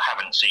of someone I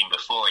haven't seen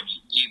before, and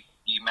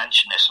you you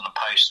mentioned this on a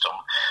post on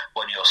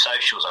one of your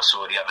socials I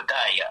saw the other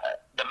day.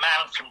 The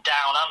man from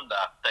Down Under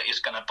that is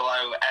going to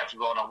blow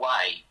everyone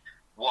away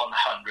 100%.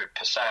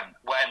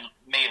 When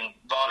me and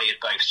Varley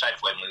had both said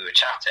when we were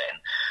chatting,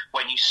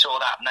 when you saw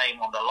that name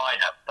on the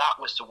lineup,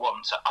 that was the one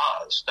to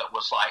us that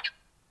was like,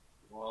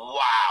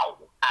 wow.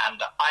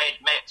 And I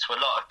admit to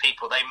a lot of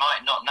people, they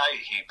might not know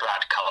who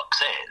Brad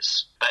Cox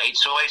is, but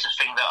it's always a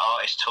thing that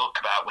artists talk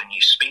about when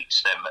you speak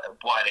to them,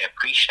 why they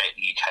appreciate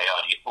the UK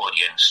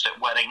audience, that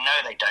where they know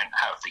they don't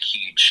have the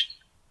huge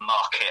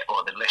market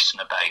or the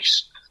listener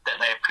base, that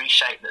they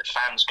appreciate that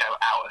fans go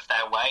out of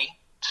their way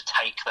to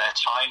take their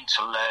time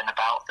to learn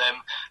about them,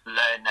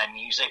 learn their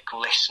music,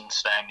 listen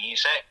to their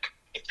music.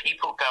 If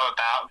people go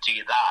about and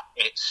do that,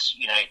 it's,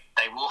 you know,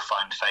 they will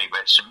find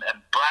favourites.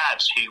 And Brad,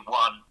 who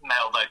won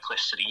Male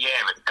Vocalist of the Year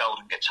at the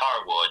Golden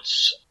Guitar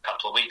Awards a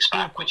couple of weeks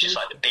back, which is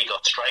like the big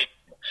Australian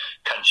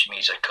country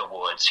music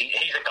awards,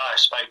 he's a guy I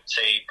spoke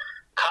to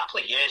a couple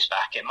of years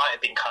back. It might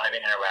have been kind of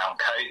in and around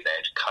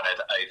COVID, kind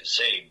of over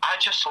Zoom. I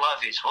just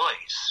love his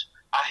voice.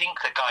 I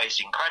think the guy is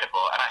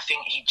incredible, and I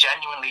think he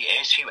genuinely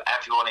is who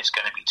everyone is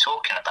going to be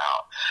talking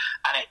about.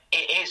 And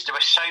it is, there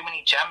are so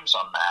many gems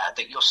on there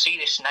that you'll see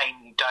this name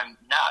you don't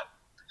know,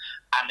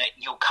 and that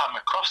you'll come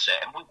across it.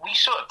 And we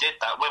sort of did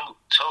that when we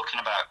were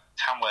talking about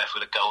Tamworth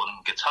with the Golden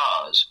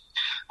Guitars.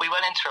 We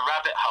went into a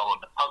rabbit hole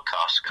on the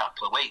podcast a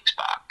couple of weeks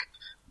back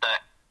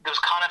that there was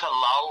kind of a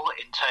lull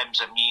in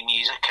terms of new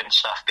music and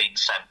stuff being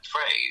sent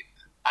through.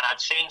 And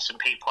I'd seen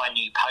some people I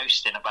knew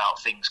posting about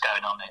things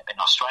going on in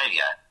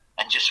Australia,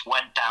 and just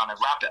went down a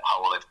rabbit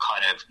hole of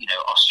kind of, you know,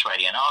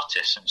 Australian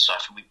artists and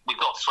stuff. And we've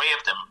got three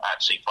of them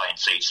actually playing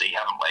C2C,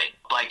 haven't we?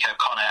 Blake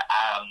O'Connor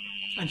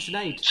and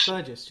Sinead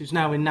Burgess, who's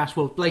now in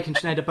Nashville. Blake and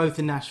Sinead are both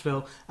in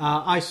Nashville.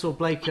 I saw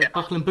Blake at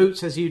Buckle and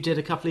Boots, as you did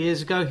a couple of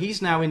years ago.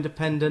 He's now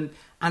independent,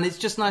 and it's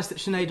just nice that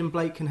Sinead and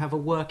Blake can have a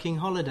working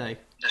holiday.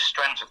 The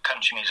strength of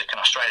country music in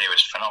Australia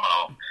is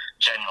phenomenal.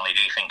 Genuinely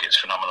do think it's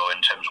phenomenal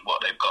in terms of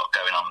what they've got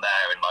going on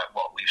there and like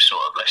what we've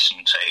sort of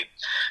listened to.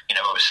 You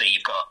know, obviously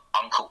you've got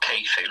Uncle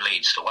Keith who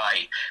leads the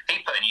way. He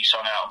put a new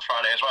song out on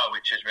Friday as well,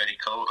 which is really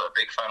cool, that I'm a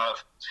big fan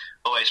of.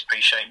 Always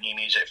appreciate new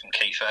music from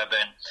Keith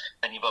Urban.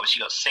 Then you've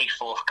obviously got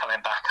C4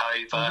 coming back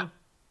over.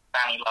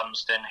 Danny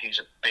Lumsden, who's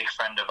a big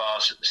friend of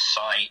ours at the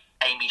site.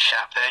 Amy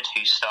Shepherd,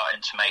 who's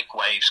starting to make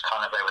waves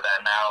kind of over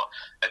there now.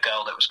 A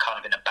girl that was kind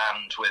of in a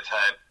band with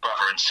her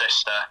brother and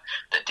sister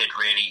that did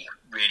really,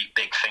 really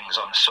big things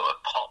on the sort of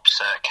pop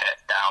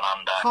circuit down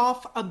under.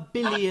 500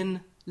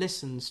 million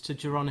listens to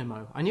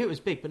Geronimo. I knew it was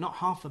big, but not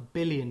 500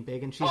 million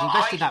big, and she's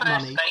invested that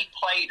money. They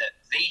played at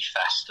the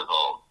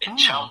festival in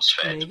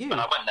Chelmsford when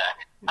I went there.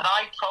 And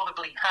I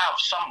probably have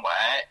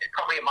somewhere,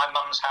 probably at my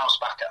mum's house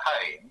back at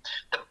home,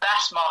 the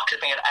best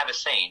marketing I'd ever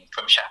seen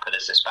from Shepherd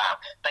as this band.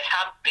 They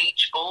had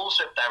beach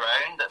balls of their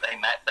own that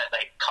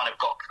they kind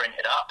of got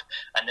printed up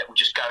and that were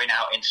just going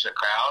out into the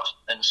crowd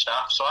and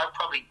stuff. So I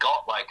probably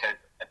got like a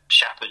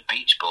Shepherd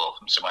beach ball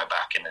from somewhere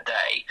back in the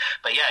day.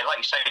 But yeah, like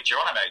you say,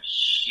 Geronimo,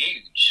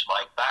 huge,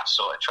 like that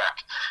sort of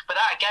track. But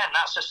that, again,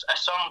 that's a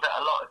song that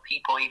a lot of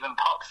people, even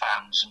pop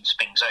fans and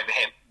things over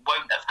here,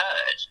 won't have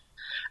heard.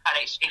 And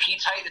it's, if you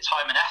take the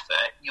time and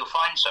effort, you'll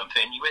find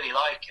something, you really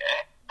like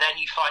it, then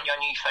you find your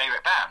new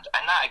favourite band.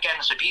 And that, again,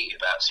 is the beauty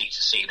about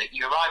C2C, that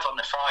you arrive on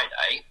the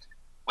Friday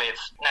with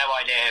no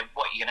idea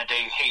what you're going to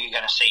do, who you're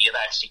going to see. You're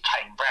there to see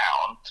Kane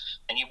Brown,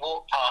 and you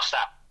walk past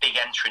that big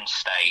entrance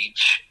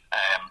stage,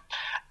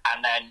 and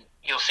then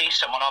you'll see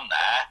someone on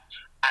there,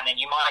 and then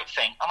you might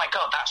think, oh my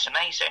God, that's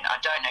amazing. I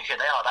don't know who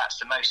they are. That's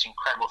the most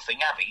incredible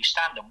thing ever. You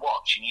stand and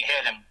watch, and you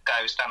hear them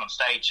stand on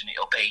stage, and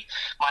it'll be,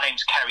 my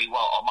name's Kerry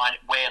Watt, or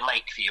we're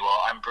Lakeview, or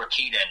I'm Brooke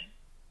Eden,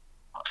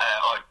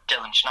 or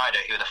Dylan Schneider,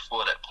 who are the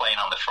four that are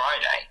playing on the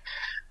Friday.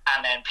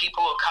 And then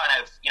people will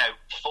kind of, you know,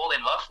 fall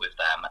in love with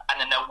them,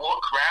 and then they'll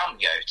walk around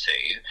the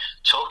O2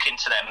 talking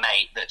to their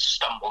mate that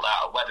stumbled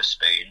out of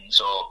Wetherspoons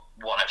or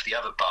one of the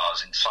other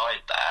bars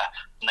inside there,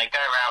 and they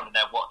go around and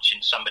they're watching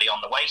somebody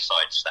on the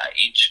Wayside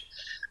stage,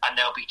 and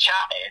they'll be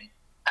chatting,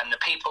 and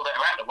the people that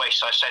are at the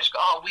Wayside stage go,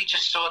 oh, we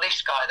just saw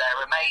this guy,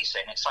 they're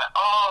amazing. It's like,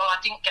 oh,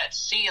 I didn't get to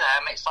see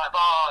them. It's like,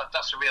 oh,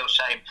 that's a real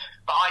shame.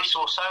 But I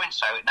saw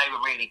so-and-so, and they were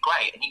really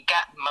great. And you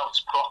get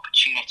multiple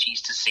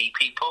opportunities to see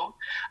people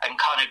and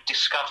kind of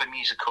discover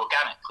music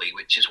organically,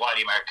 which is why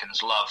the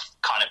Americans love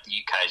kind of the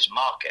UK's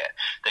market.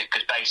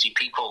 Because basically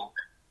people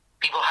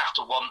have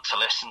to want to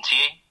listen to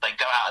you. They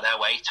go out of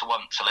their way to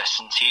want to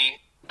listen to you.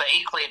 But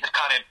equally, at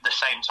the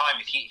same time,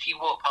 if you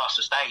walk past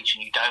the stage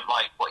and you don't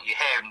like what you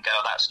hear and go,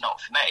 that's not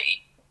for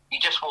me, you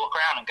just walk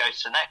around and go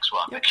to the next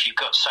one, because you've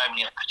got so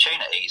many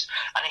opportunities.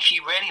 And if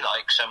you really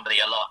like somebody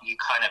a lot, you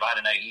kind of, I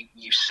don't know,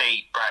 you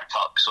see Brad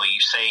Cox, or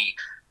you see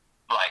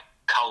like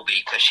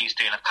Colby, because she's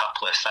doing a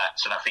couple of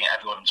sets, and I think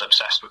everyone's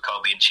obsessed with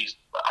Colby, and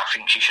I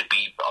think she should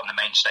be on the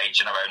main stage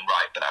in her own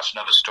right, but that's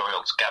another story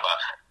altogether.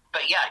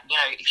 But yeah,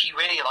 if you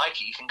really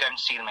like it, you can go and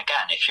see them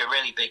again. If you're a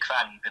really big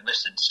fan, you've been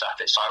listening to stuff,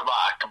 it's like,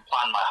 right, I can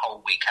plan my whole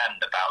weekend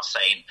about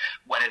saying,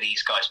 when are these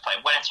guys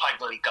playing? When are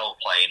Tiger Lily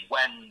Gold playing?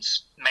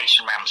 When's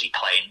Mason Ramsey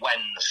playing?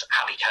 When's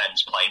Hallie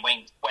Kearns playing?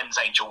 When's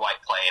Angel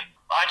White playing?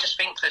 I just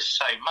think there's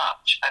so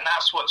much. And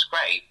that's what's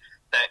great,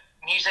 that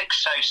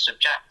music's so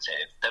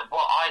subjective that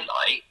what I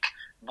like,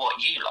 what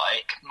you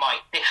like,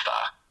 might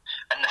differ.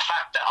 And the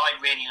fact that I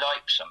really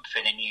like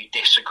something and you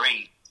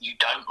disagree, you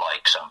don't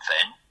like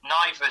something,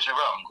 neither is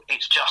wrong.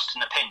 It's just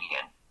an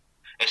opinion.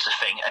 It's the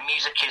thing. And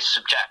music is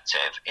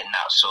subjective in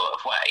that sort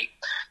of way.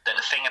 That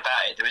the thing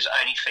about it, there is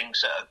only things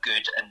that are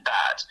good and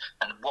bad.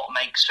 And what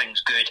makes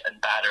things good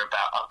and bad are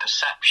about our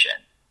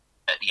perception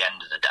at the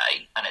end of the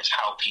day. And it's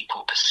how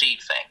people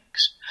perceive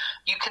things.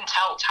 You can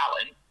tell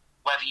talent,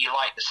 whether you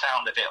like the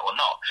sound of it or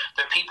not.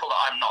 There are people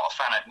that I'm not a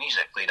fan of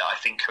musically that I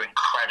think are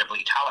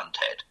incredibly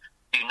talented.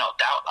 Do not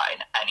doubt that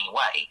in any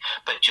way.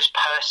 But just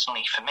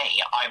personally for me,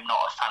 I'm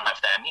not a fan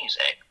of their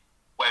music.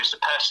 Whereas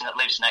the person that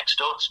lives next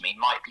door to me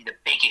might be the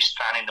biggest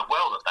fan in the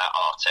world of that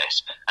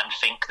artist and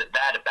think that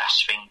they're the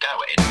best thing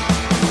going.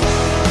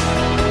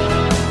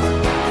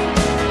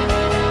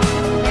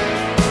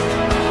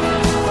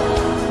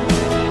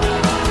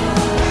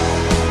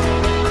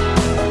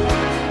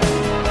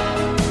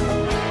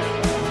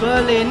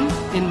 Berlin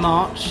in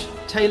March,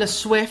 Taylor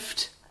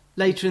Swift.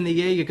 Later in the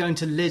year, you're going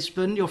to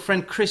Lisbon. Your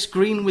friend Chris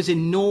Green was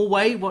in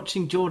Norway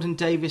watching Jordan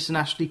Davis and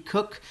Ashley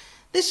Cook.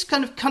 This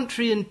kind of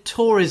country and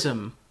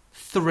tourism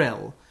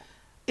thrill,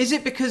 is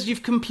it because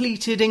you've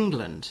completed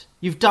England?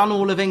 You've done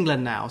all of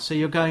England now, so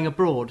you're going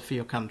abroad for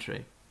your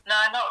country? No,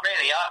 not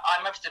really.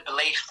 I'm of the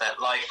belief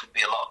that life would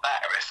be a lot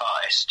better if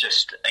artists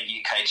just a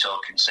UK tour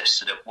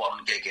consisted of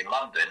one gig in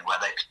London where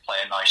they could play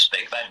a nice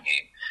big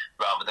venue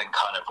rather than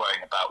kind of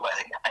worrying about where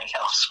they're going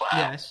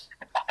elsewhere. Yes.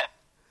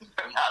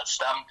 From that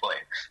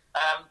standpoint.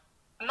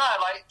 No,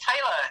 like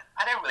Taylor,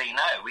 I don't really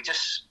know. With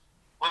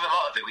a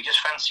lot of it, we just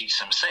fancy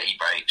some city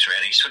breaks,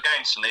 really. So we're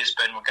going to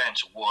Lisbon, we're going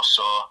to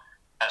Warsaw.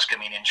 That's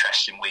going to be an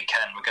interesting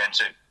weekend. We're going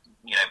to,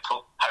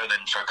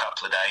 Poland for a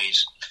couple of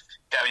days,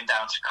 going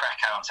down to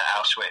Krakow and to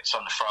Auschwitz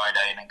on the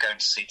Friday, and then going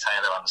to see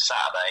Taylor on the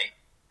Saturday.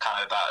 Kind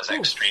of about as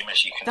extreme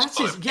as you can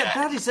get.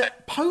 That is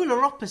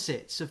polar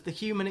opposites of the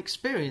human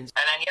experience.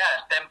 And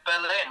then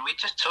Berlin, we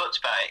just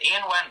talked about it.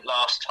 Ian went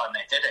last time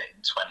they did it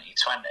in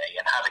 2020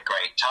 and had a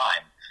great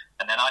time.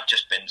 And then I've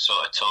just been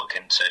sort of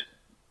talking to,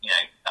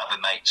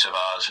 other mates of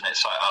ours, and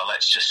it's like, oh,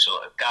 let's just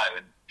sort of go.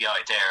 And the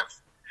idea of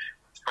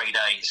 3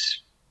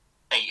 days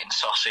eating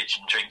sausage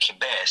and drinking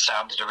beer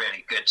sounded a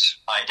really good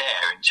idea,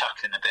 and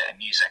chucking a bit of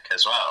music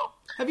as well.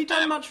 Have you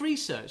done much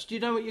research? Do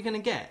you know what you're going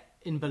to get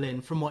in Berlin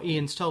from what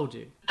Ian's told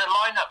you? The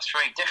lineup's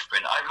very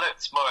different. I've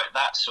looked more at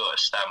that sort of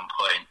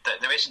standpoint,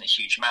 that there isn't a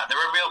huge amount. There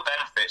are real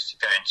benefits to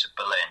going to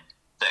Berlin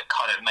that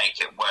kind of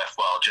make it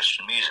worthwhile just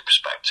from a music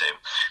perspective.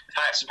 The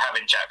fact of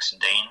having Jackson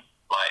Dean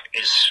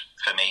is,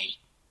 for me,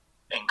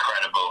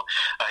 incredible.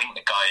 I think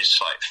the guy's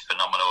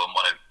phenomenal and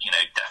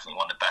definitely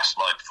one of the best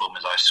live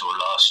performers I saw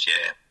last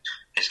year.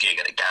 His gig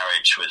at the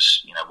Garage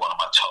was, one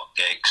of my top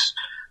gigs.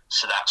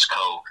 So that's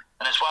cool.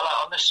 And as well,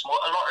 on the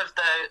a lot of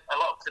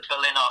the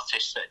Berlin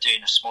artists that are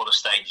doing the smaller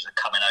stages are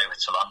coming over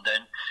to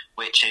London,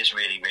 which is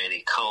really,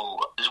 really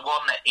cool. There's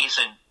one that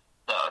isn't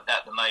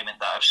at the moment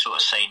that I've sort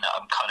of seen that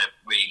I'm kind of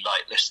really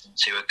listening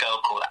to, a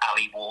girl called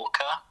Ali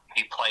Walker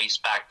who plays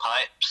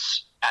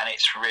bagpipes, and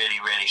it's really,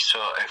 really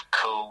sort of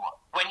cool.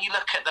 When you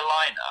look at the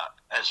lineup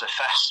as a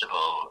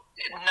festival,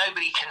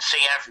 nobody can see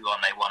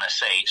everyone they want to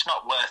see. It's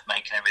not worth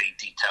making a really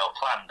detailed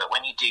plan, but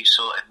when you do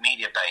sort of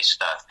media-based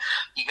stuff,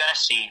 you're going to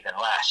see even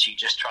less. You're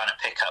just trying to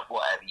pick up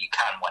whatever you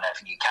can,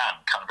 whenever you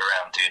can, come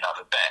around doing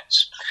other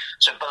bits.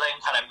 So Berlin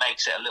kind of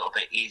makes it a little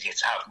bit easier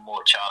to have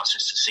more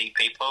chances to see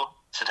people,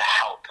 to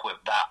help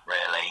with that,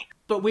 really.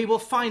 But we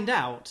will find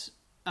out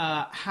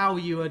how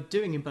you are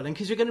doing in Berlin,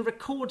 because you're going to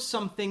record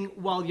something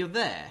while you're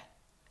there,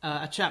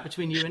 a chat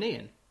between you and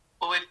Ian.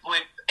 Well,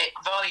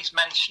 Varley's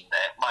mentioned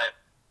it.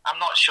 I'm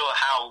not sure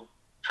how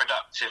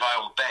productive I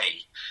will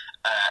be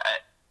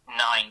at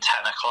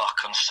 9-10 o'clock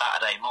on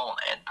Saturday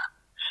morning.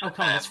 Oh,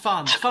 come on, it's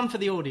fun. It's fun for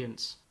the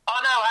audience.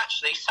 Oh, no,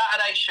 actually,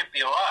 Saturday should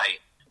be all right.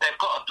 They've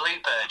got a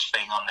Bluebird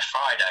thing on the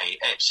Friday.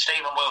 It's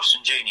Stephen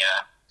Wilson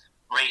Jr.,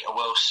 Rita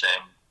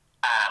Wilson,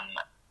 and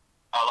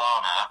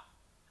Alana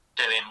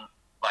doing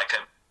a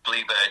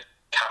Bluebird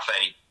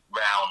cafe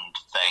round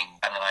thing,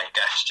 and then I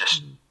guess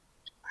just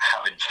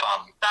having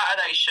fun.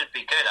 Saturday should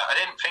be good. I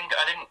didn't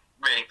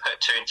really put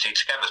two and two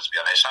together, to be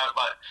honest.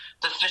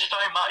 There's just so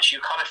much.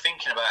 You're kind of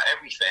thinking about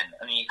everything,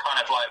 and you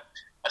kind of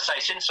I say,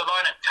 since the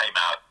lineup came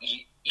out,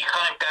 you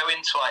kind of go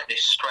into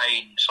this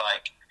strange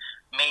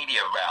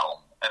media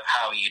realm of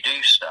how you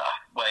do stuff,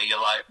 where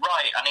you're like,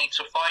 right, I need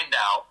to find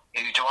out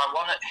who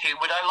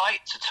would I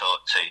like to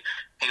talk to?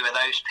 Who are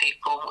those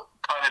people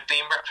kind of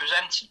being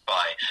represented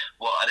by?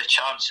 What are the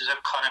chances of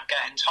kind of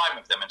getting time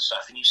with them and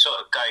stuff? And you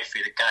sort of go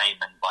through the game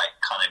and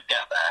kind of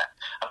get there.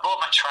 I bought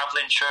my travel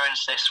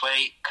insurance this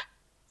week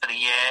for the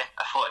year.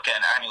 I thought I'd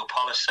get an annual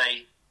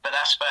policy, but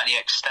that's about the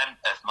extent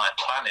of my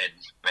planning,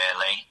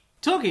 really.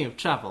 Talking of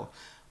travel,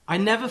 I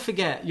never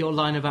forget your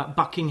line about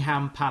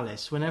Buckingham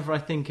Palace. Whenever I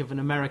think of an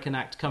American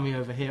act coming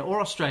over here,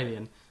 or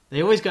Australian,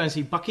 they always go and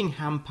see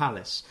Buckingham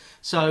Palace.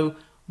 So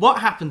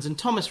what happens, and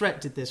Thomas Rhett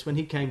did this when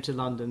he came to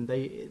London,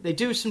 they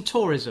do some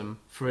tourism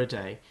for a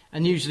day,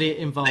 and usually it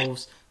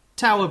involves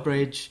Tower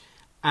Bridge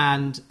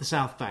and the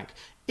South Bank.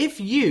 If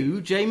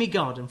you, Jamie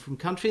Gardam from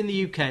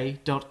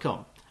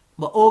countryintheuk.com,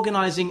 were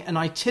organising an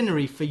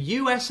itinerary for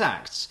US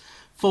acts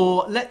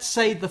for, let's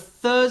say, the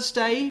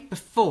Thursday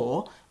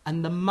before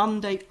and the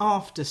Monday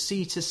after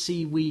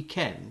C2C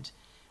weekend,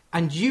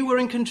 and you were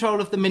in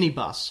control of the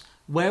minibus,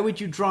 where would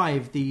you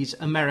drive these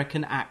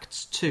American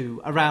acts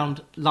to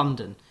around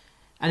London?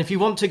 And if you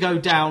want to go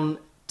down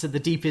to the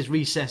deepest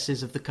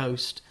recesses of the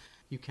coast,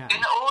 you can.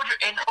 In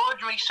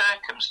ordinary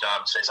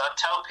circumstances, I'd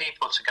tell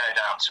people to go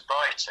down to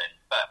Brighton,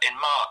 but in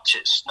March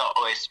it's not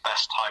always the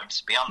best time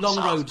to be on the Long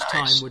South road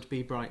Coast. time would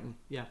be Brighton,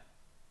 yeah.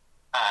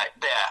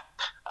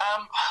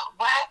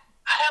 Where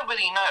I don't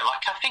really know.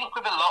 Like, I think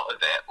with a lot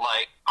of it,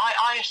 like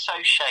I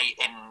associate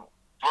in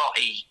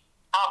grotty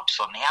pubs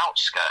on the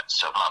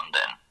outskirts of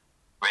London,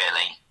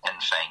 really, and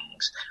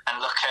things,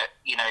 and look at,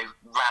 you know,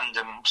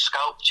 random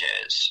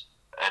sculptures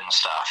and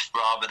stuff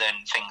rather than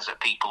things that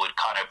people would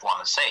kind of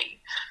want to see.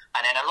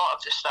 And then a lot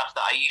of the stuff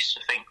that I used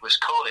to think was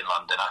cool in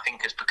London, I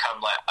think has become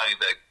like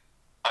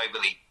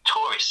overly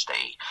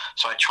touristy,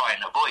 so I try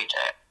and avoid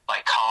it,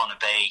 like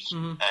Carnaby,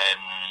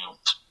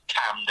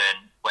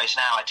 Camden, whereas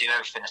now I do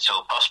everything at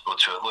all possible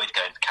to avoid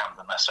going to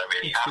Camden unless I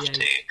really have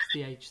to.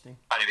 The age thing.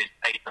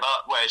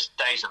 Whereas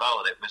days of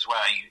old, it was where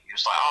it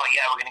was like, oh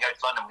yeah, we're going to go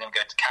to London, we're going to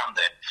go to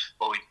Camden,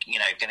 or we're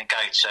going to go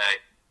to,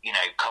 you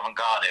know, Covent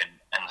Garden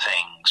and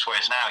things.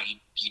 Whereas now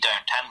you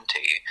don't tend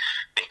to,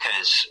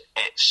 because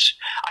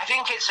I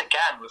think it's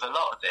again with a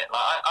lot of it.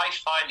 Like I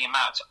find the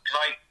amount, because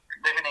I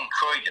living in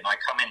Croydon, I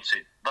come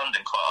into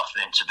London quite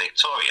often, into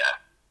Victoria,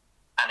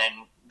 and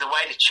then the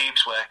way the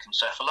tubes work and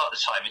stuff, a lot of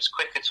the time it's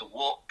quicker to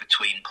walk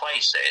between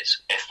places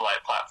if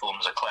like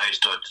platforms are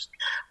closed or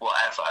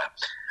whatever.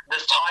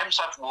 There's times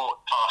I've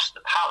walked past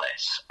the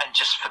Palace and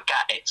just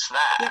forget it's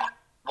there. Yeah.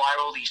 Why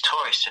are all these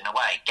tourists in the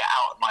way? Get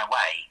out of my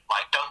way.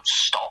 Like, don't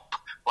stop.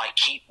 Like,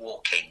 keep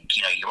walking.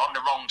 You know, you're on the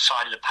wrong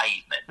side of the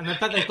pavement. And I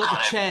bet they've got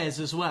the chairs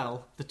as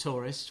well, the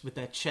tourists with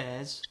their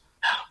chairs.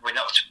 We're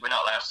not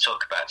allowed to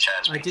talk about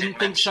chairs. I didn't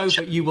think so,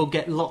 but you will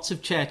get lots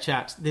of chair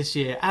chat this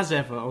year, as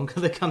ever, on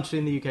the Country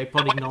in the UK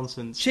Podding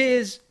Nonsense.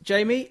 Cheers,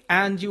 Jamie,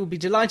 and you will be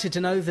delighted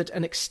to know that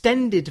an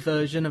extended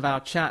version of our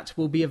chat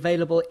will be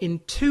available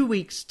in 2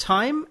 weeks'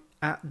 time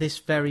at this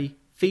very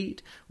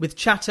feed, with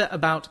chatter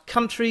about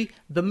country,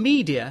 the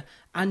media,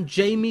 and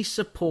Jamie's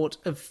support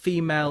of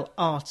female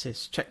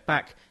artists. Check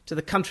back to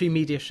the Country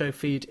Media Show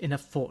feed in a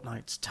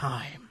fortnight's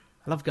time.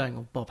 I love going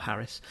on Bob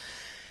Harris.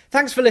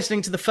 Thanks for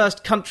listening to the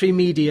first Country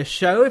Media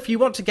Show. If you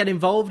want to get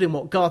involved in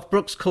what Garth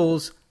Brooks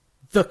calls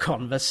the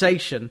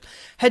conversation,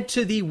 head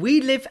to the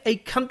We Live a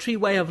Country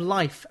Way of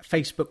Life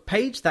Facebook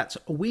page. That's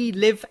We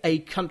Live a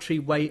Country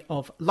Way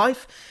of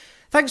Life.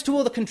 Thanks to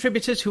all the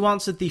contributors who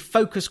answered the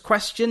focus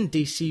question: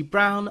 DC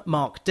Brown,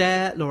 Mark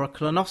Dare, Laura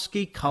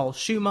Klonowski, Carl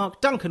Schumark,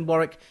 Duncan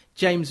Warwick,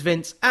 James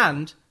Vince,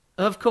 and,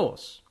 of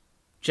course,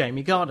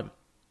 Jamie Gardam.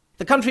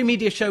 The Country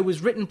Media Show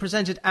was written,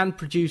 presented and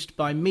produced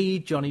by me,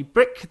 Johnny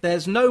Brick.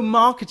 There's no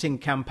marketing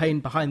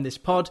campaign behind this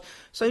pod,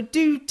 so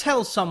do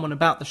tell someone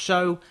about the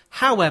show,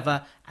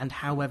 however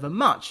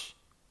much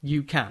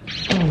you can.